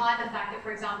actually hide the fact that,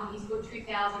 for example, he's put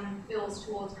 2,000 bills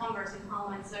towards Congress and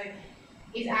Parliament, so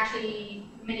he's actually,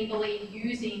 many believe,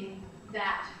 using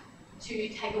that to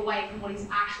take away from what he's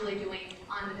actually doing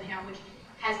under the helm, which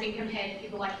has been compared to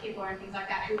people like Hitler and things like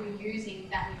that, who are using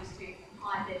that news to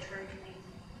hide their truth.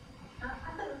 I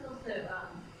thought it was also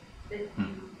that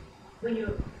when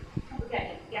you're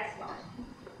propagating gaslight,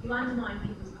 you undermine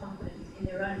people's confidence in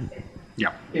their own assessment.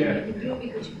 Yeah. You can do it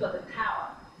because you've got the power.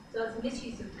 So it's a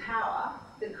misuse of power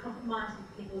that compromises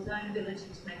people's own ability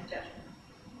to make a judgment.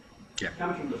 Yeah.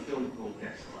 Comes from the film called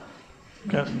Gaslight.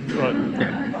 Right.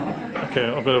 Okay,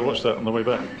 I better watch that on the way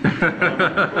back.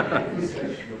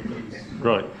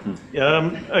 Right.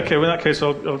 Okay, well, in that case,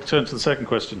 I'll turn to the second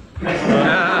question.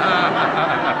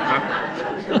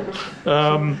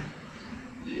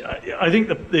 I think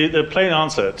the plain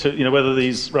answer to whether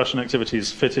these Russian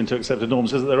activities fit into accepted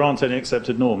norms is that there aren't any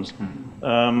accepted norms,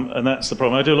 and that's the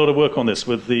problem. I do a lot of work on this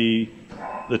with the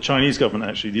Chinese government,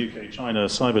 actually, the UK-China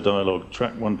cyber dialogue,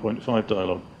 track 1.5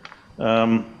 dialogue.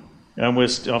 And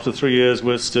after 3 years,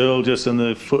 we're still just in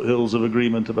the foothills of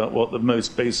agreement about what the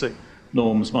most basic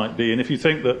norms might be. And if you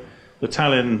think that the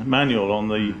Tallinn manual on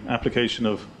the application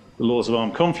of the laws of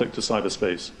armed conflict to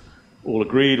cyberspace, all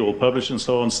agreed, all published and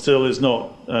so on, still is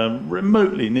not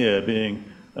remotely near being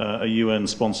a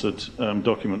UN-sponsored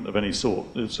document of any sort.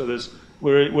 So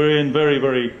we're in very,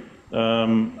 very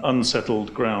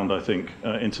unsettled ground, I think,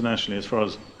 internationally, as far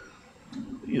as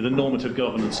the normative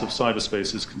governance of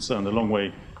cyberspace is concerned. A long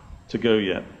way to go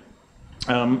yet.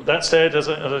 That said, as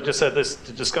I just said, this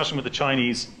discussion with the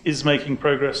Chinese is making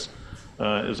progress.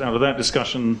 It was out of that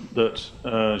discussion that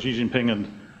Xi Jinping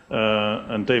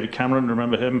and David Cameron,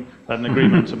 remember him, had an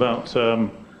agreement about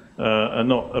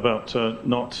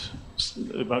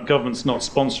governments not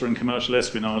sponsoring commercial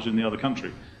espionage in the other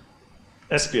country.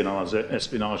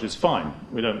 Espionage is fine.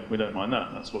 We don't mind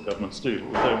that. That's what governments do.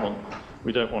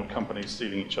 We don't want companies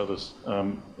stealing each other's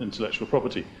intellectual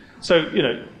property. So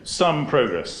some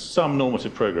progress, some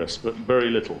normative progress, but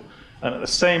very little. And at the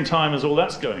same time as all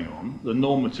that's going on, the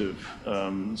normative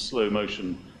slow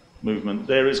motion movement,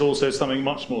 there is also something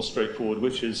much more straightforward,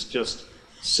 which is just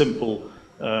simple.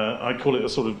 I call it a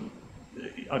sort of,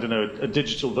 I don't know, a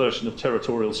digital version of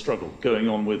territorial struggle going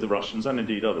on with the Russians and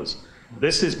indeed others.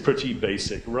 This is pretty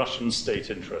basic Russian state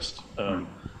interest. And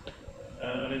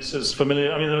it's as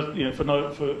familiar, I mean,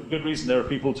 for good reason, there are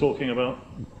people talking about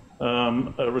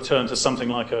a return to something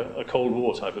like a Cold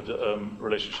War type of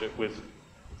relationship with,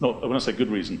 when I say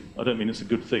good reason, I don't mean it's a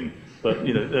good thing, but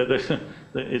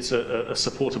it's a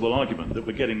supportable argument that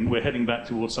we're heading back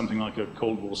towards something like a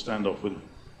Cold War standoff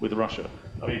with Russia.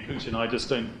 I mean, Putin,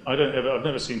 I've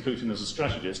never seen Putin as a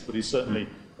strategist, but he's certainly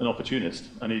an opportunist,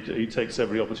 and he takes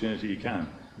every opportunity he can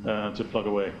to plug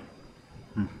away.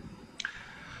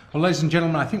 Well, ladies and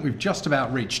gentlemen, I think we've just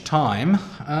about reached time,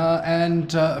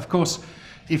 and of course,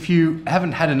 if you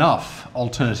haven't had enough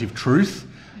alternative truth,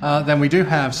 then we do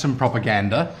have some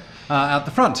propaganda out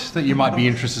the front that you might be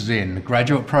interested in.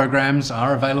 Graduate programs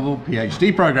are available,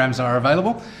 PhD programs are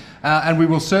available, and we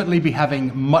will certainly be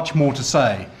having much more to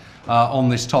say on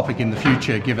this topic in the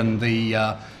future, given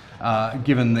the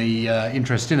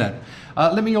interest in it.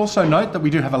 Let me also note that we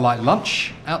do have a light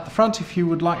lunch out the front if you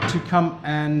would like to come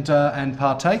and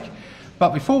partake.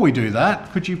 But before we do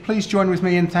that, could you please join with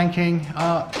me in thanking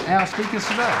our speakers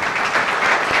today?